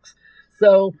specific decks.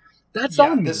 So that's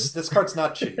all. This card's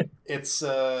not cheap. It's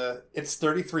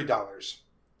 $33.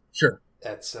 Sure.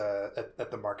 That's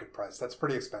at the market price. That's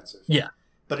pretty expensive. Yeah.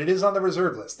 But it is on the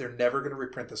reserve list. They're never going to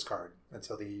reprint this card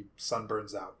until the sun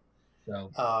burns out.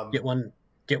 So get one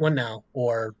now,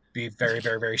 or be very,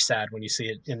 very, very sad when you see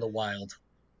it in the wild.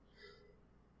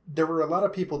 There were a lot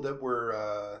of people that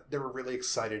were really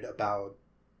excited about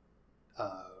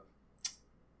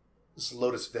this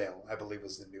Lotus Veil, I believe,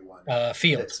 was the new one.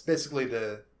 Field. It's basically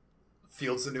the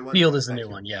Field's the new one. Field is the new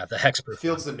one. Yeah, the hexproof.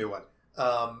 Field's the new one.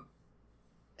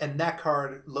 And that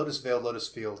card, Lotus Veil, Lotus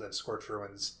Field, and Scorch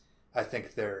Ruins, I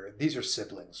think these are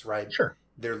siblings, right? Sure.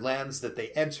 They're lands that they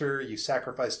enter. You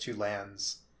sacrifice 2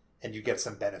 lands, and you get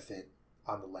some benefit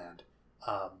on the land.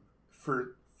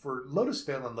 For Lotus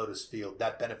Veil and Lotus Field,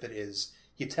 that benefit is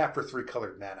you tap for 3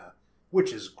 colored mana,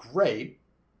 which is great,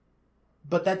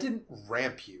 but that didn't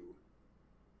ramp you,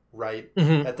 right?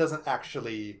 Mm-hmm. That doesn't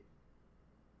actually...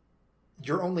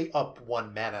 You're only up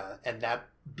 1 mana, and that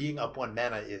being up 1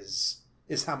 mana is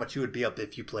how much you would be up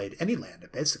if you played any land,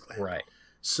 basically. Right.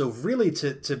 So really,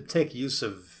 to take use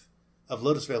of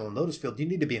Lotus Veil and Lotus Field, you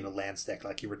need to be in a land stack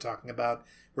like you were talking about,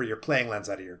 where you're playing lands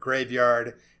out of your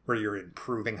graveyard, where you're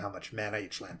improving how much mana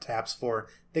each land taps for,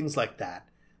 things like that.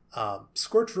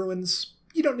 Scorch Ruins,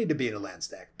 you don't need to be in a land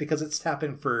stack, because it's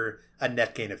tapping for a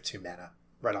net gain of 2 mana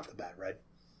right off the bat, right?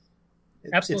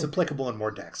 Absolutely. It's applicable in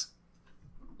more decks.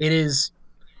 It is.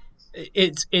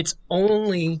 It's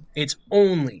only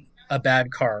a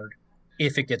bad card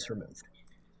if it gets removed.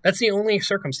 That's the only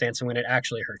circumstance in when it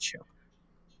actually hurts you.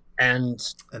 And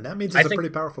that means it's a pretty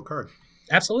powerful card.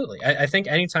 Absolutely. I think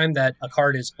anytime that a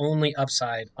card is only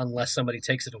upside unless somebody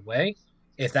takes it away,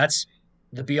 if that's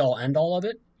the be-all, end-all of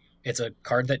it, it's a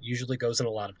card that usually goes in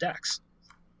a lot of decks.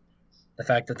 The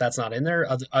fact that that's not in there,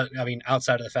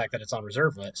 outside of the fact that it's on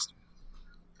reserve list,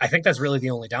 I think that's really the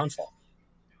only downfall.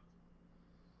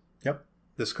 Yep.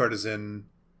 This card is in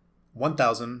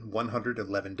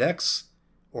 1,111 decks,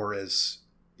 or as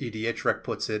EDH Rec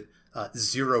puts it,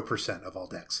 0% of all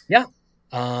decks. Yeah.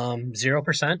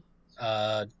 0%.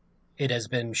 It has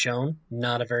been shown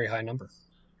not a very high number.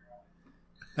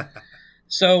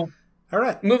 So, all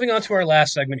right. Moving on to our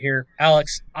last segment here.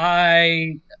 Alex,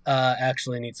 I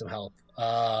actually need some help.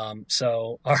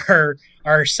 So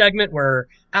our segment where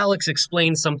Alex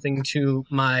explains something to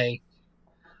my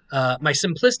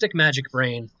simplistic magic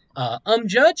brain,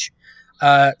 Judge.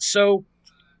 So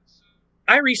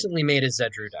I recently made a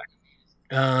Zedru deck.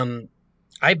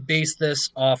 I based this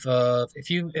off of,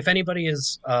 if anybody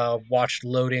has watched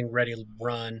Loading Ready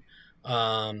Run,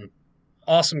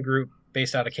 awesome group,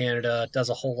 based out of Canada, does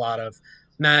a whole lot of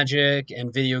Magic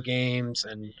and video games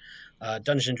and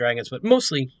Dungeons and Dragons, but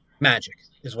mostly Magic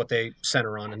is what they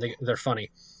center on, and they're funny.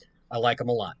 I like them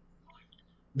a lot.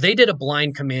 They did a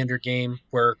blind commander game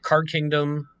where Card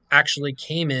Kingdom actually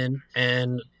came in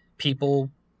and people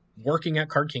working at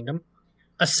Card Kingdom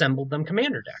assembled them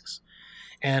commander decks.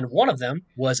 And one of them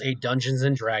was a Dungeons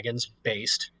and Dragons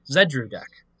based Zedru deck.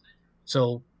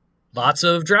 So lots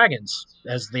of dragons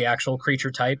as the actual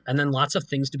creature type, and then lots of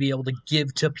things to be able to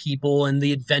give to people in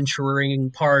the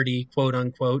adventuring party, quote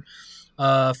unquote,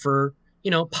 for,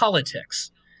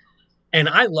 politics. And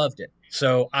I loved it.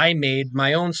 So I made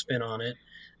my own spin on it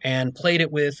and played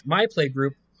it with my play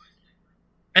group,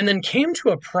 and then came to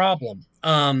a problem.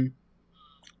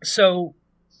 So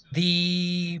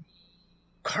the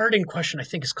card in question, I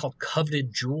think, is called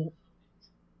Coveted Jewel.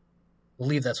 I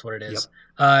believe that's what it is.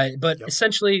 But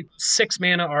essentially, 6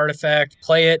 mana artifact,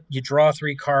 play it, you draw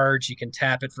 3 cards, you can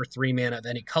tap it for 3 mana of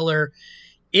any color.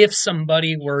 If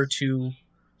somebody were to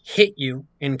hit you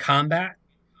in combat,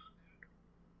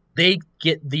 they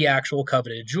get the actual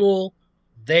Coveted Jewel,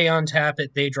 they untap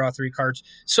it, they draw 3 cards.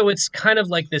 So it's kind of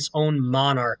like this own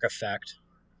Monarch effect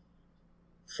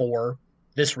for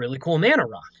this really cool mana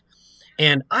rock.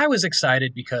 And I was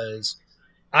excited because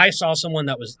I saw someone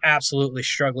that was absolutely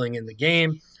struggling in the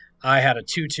game. I had a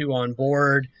 2/2 on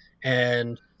board,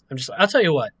 and I'll tell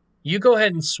you what, you go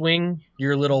ahead and swing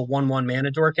your little 1/1 mana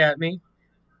dork at me.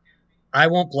 I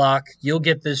won't block. You'll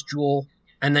get this jewel,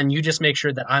 and then you just make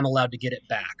sure that I'm allowed to get it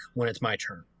back when it's my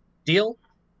turn. Deal?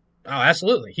 Oh,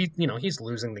 absolutely. He's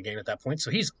losing the game at that point,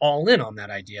 so he's all in on that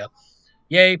idea.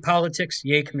 Yay, politics,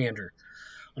 yay, commander.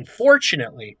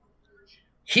 Unfortunately,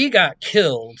 he got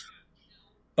killed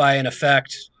by an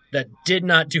effect that did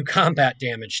not do combat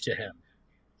damage to him.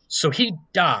 So he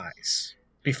dies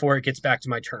before it gets back to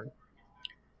my turn.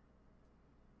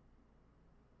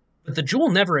 But the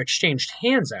jewel never exchanged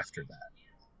hands after that.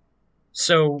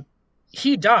 So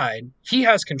he died. He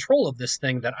has control of this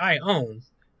thing that I own.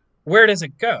 Where does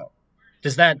it go?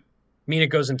 Does that mean it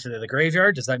goes into the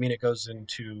graveyard? Does that mean it goes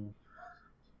into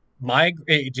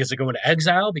does it go into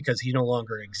exile because he no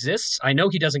longer exists? I know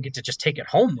he doesn't get to just take it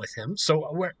home with him.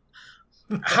 So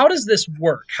how does this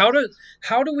work? How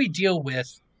do we deal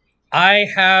with, I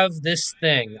have this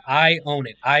thing, I own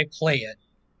it, I play it,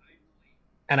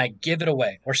 and I give it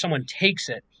away, or someone takes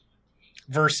it,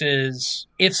 versus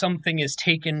if something is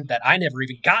taken that I never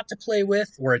even got to play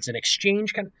with, or it's an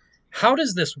exchange how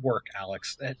does this work,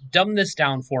 Alex? Dumb this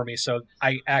down for me so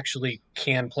I actually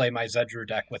can play my Zedru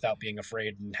deck without being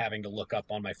afraid and having to look up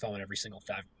on my phone every single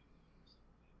time.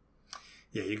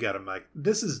 Yeah, you got it, Mike.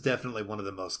 This is definitely one of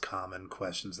the most common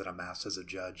questions that I'm asked as a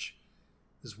judge,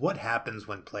 is what happens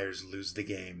when players lose the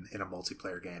game in a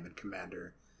multiplayer game in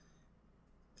Commander?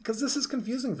 Because this is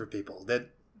confusing for people. That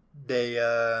they,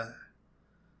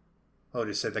 what do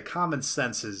you say, the common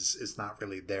sense is not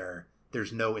really there.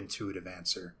 There's no intuitive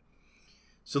answer.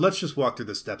 So let's just walk through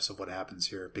the steps of what happens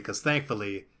here, because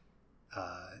thankfully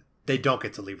they don't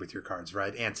get to leave with your cards,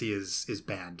 right? Ante is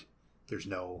banned. There's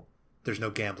no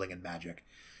gambling in Magic.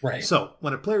 Right. So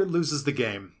when a player loses the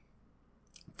game,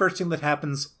 first thing that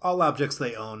happens, all objects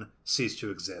they own cease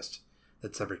to exist.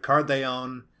 That's every card they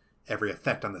own, every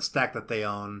effect on the stack that they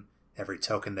own, every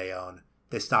token they own.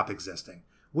 They stop existing.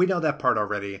 We know that part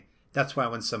already. That's why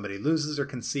when somebody loses or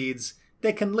concedes,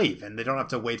 they can leave, and they don't have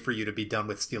to wait for you to be done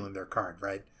with stealing their card,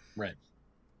 right? Right.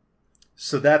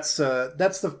 So that's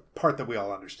the part that we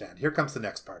all understand. Here comes the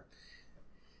next part.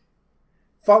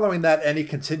 Following that, any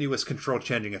continuous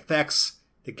control-changing effects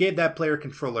that gave that player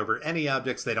control over any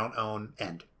objects they don't own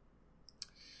end.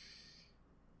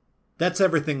 That's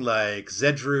everything like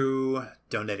Zedru,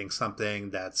 donating something,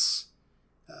 that's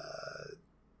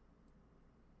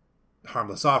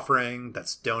Harmless Offering,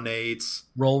 that's Donates.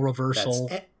 Role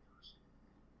Reversal.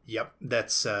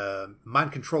 That's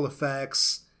mind control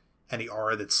effects, any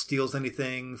aura that steals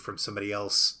anything from somebody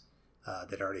else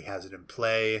that already has it in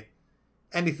play,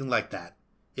 anything like that.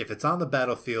 If it's on the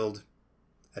battlefield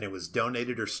and it was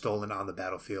donated or stolen on the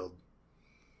battlefield,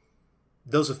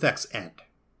 those effects end.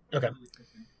 Okay.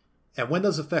 And when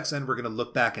those effects end, we're going to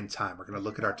look back in time. We're going to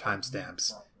look at our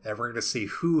timestamps, and we're going to see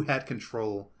who had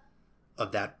control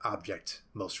of that object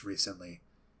most recently.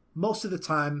 Most of the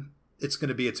time, it's going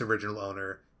to be its original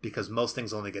owner, because most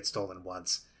things only get stolen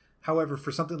once. However,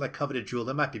 for something like Coveted Jewel,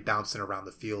 it might be bouncing around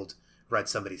the field, right?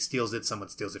 Somebody steals it, someone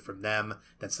steals it from them,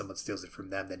 then someone steals it from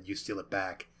them, then you steal it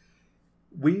back.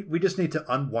 We just need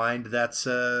to unwind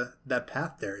that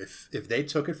path there. If they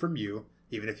took it from you,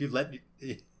 even if you let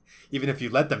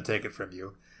them take it from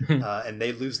you, and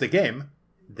they lose the game,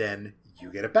 then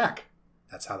you get it back.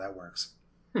 That's how that works.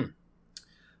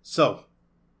 So,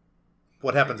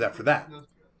 what happens after that?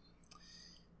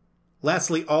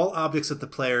 Lastly, all objects that the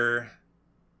player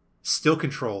still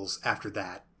controls after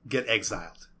that get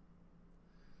exiled.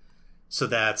 So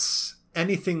that's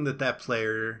anything that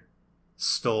player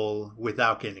stole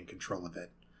without gaining control of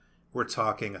it. We're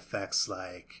talking effects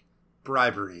like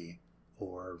bribery,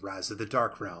 or Rise of the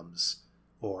Dark Realms,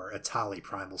 or Atali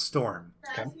Primal Storm.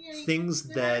 Okay. Things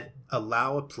that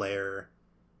allow a player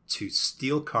to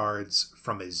steal cards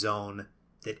from a zone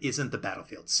that isn't the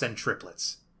battlefield. Send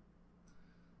triplets.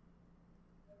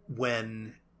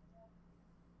 When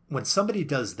somebody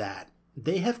does that,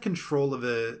 they have control of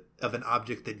an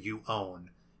object that you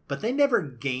own, but they never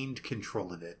gained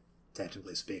control of it,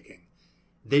 technically speaking.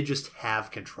 They just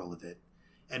have control of it.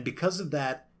 And because of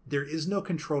that, there is no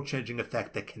control changing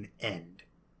effect that can end.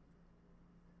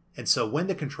 And so when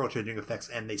the control changing effects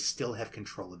end, they still have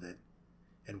control of it.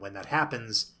 And when that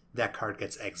happens, that card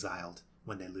gets exiled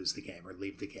when they lose the game or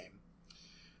leave the game.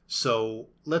 So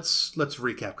let's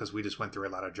recap, because we just went through a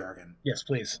lot of jargon. Yes,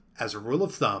 please. As a rule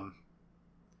of thumb,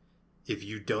 if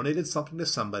you donated something to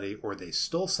somebody or they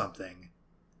stole something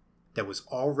that was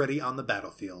already on the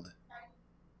battlefield,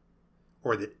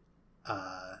 or that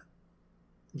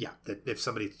if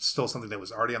somebody stole something that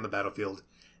was already on the battlefield,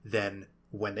 then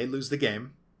when they lose the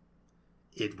game,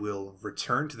 it will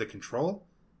return to the control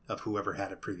of whoever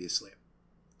had it previously.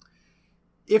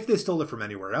 If they stole it from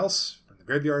anywhere else, from the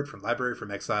graveyard, from library, from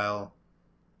exile,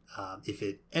 if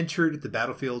it entered the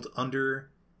battlefield under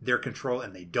their control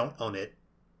and they don't own it,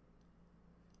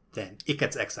 then it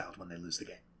gets exiled when they lose the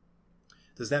game.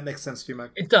 Does that make sense to you,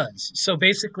 Mike? It does. So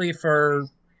basically, if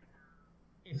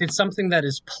it's something that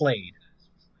is played,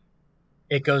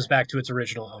 it goes back to its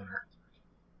original owner.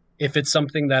 If it's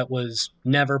something that was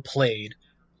never played,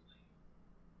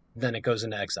 then it goes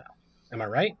into exile. Am I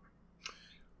right?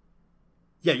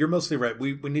 Yeah, you're mostly right.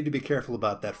 We need to be careful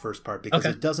about that first part, because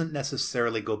Okay. it doesn't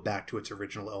necessarily go back to its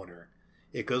original owner.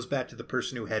 It goes back to the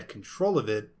person who had control of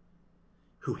it,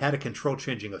 who had a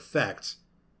control-changing effect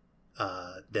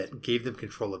that gave them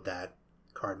control of that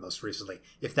card most recently.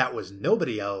 If that was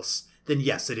nobody else, then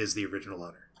yes, it is the original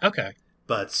owner. Okay.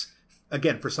 But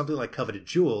again, for something like Coveted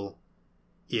Jewel,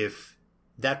 if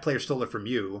that player stole it from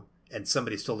you and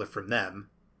somebody stole it from them,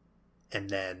 and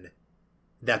then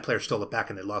that player stole it back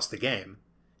and they lost the game,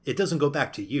 it doesn't go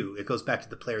back to you. It goes back to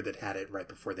the player that had it right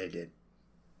before they did.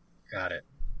 Got it.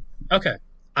 Okay.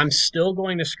 I'm still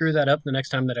going to screw that up the next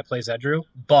time that I play Zedru,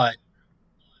 but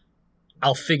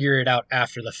I'll figure it out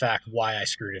after the fact why I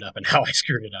screwed it up and how I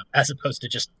screwed it up, as opposed to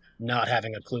just not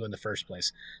having a clue in the first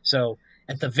place. So,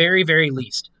 at the very, very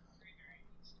least,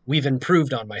 we've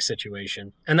improved on my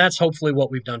situation, and that's hopefully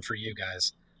what we've done for you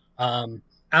guys.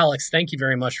 Alex, thank you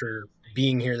very much for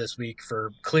being here this week,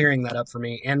 for clearing that up for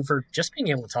me, and for just being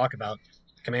able to talk about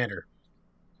Commander.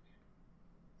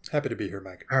 Happy to be here,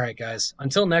 Mike. All right, guys.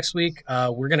 Until next week,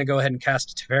 we're going to go ahead and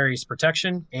cast Teferi's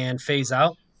Protection and phase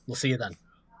out. We'll see you then.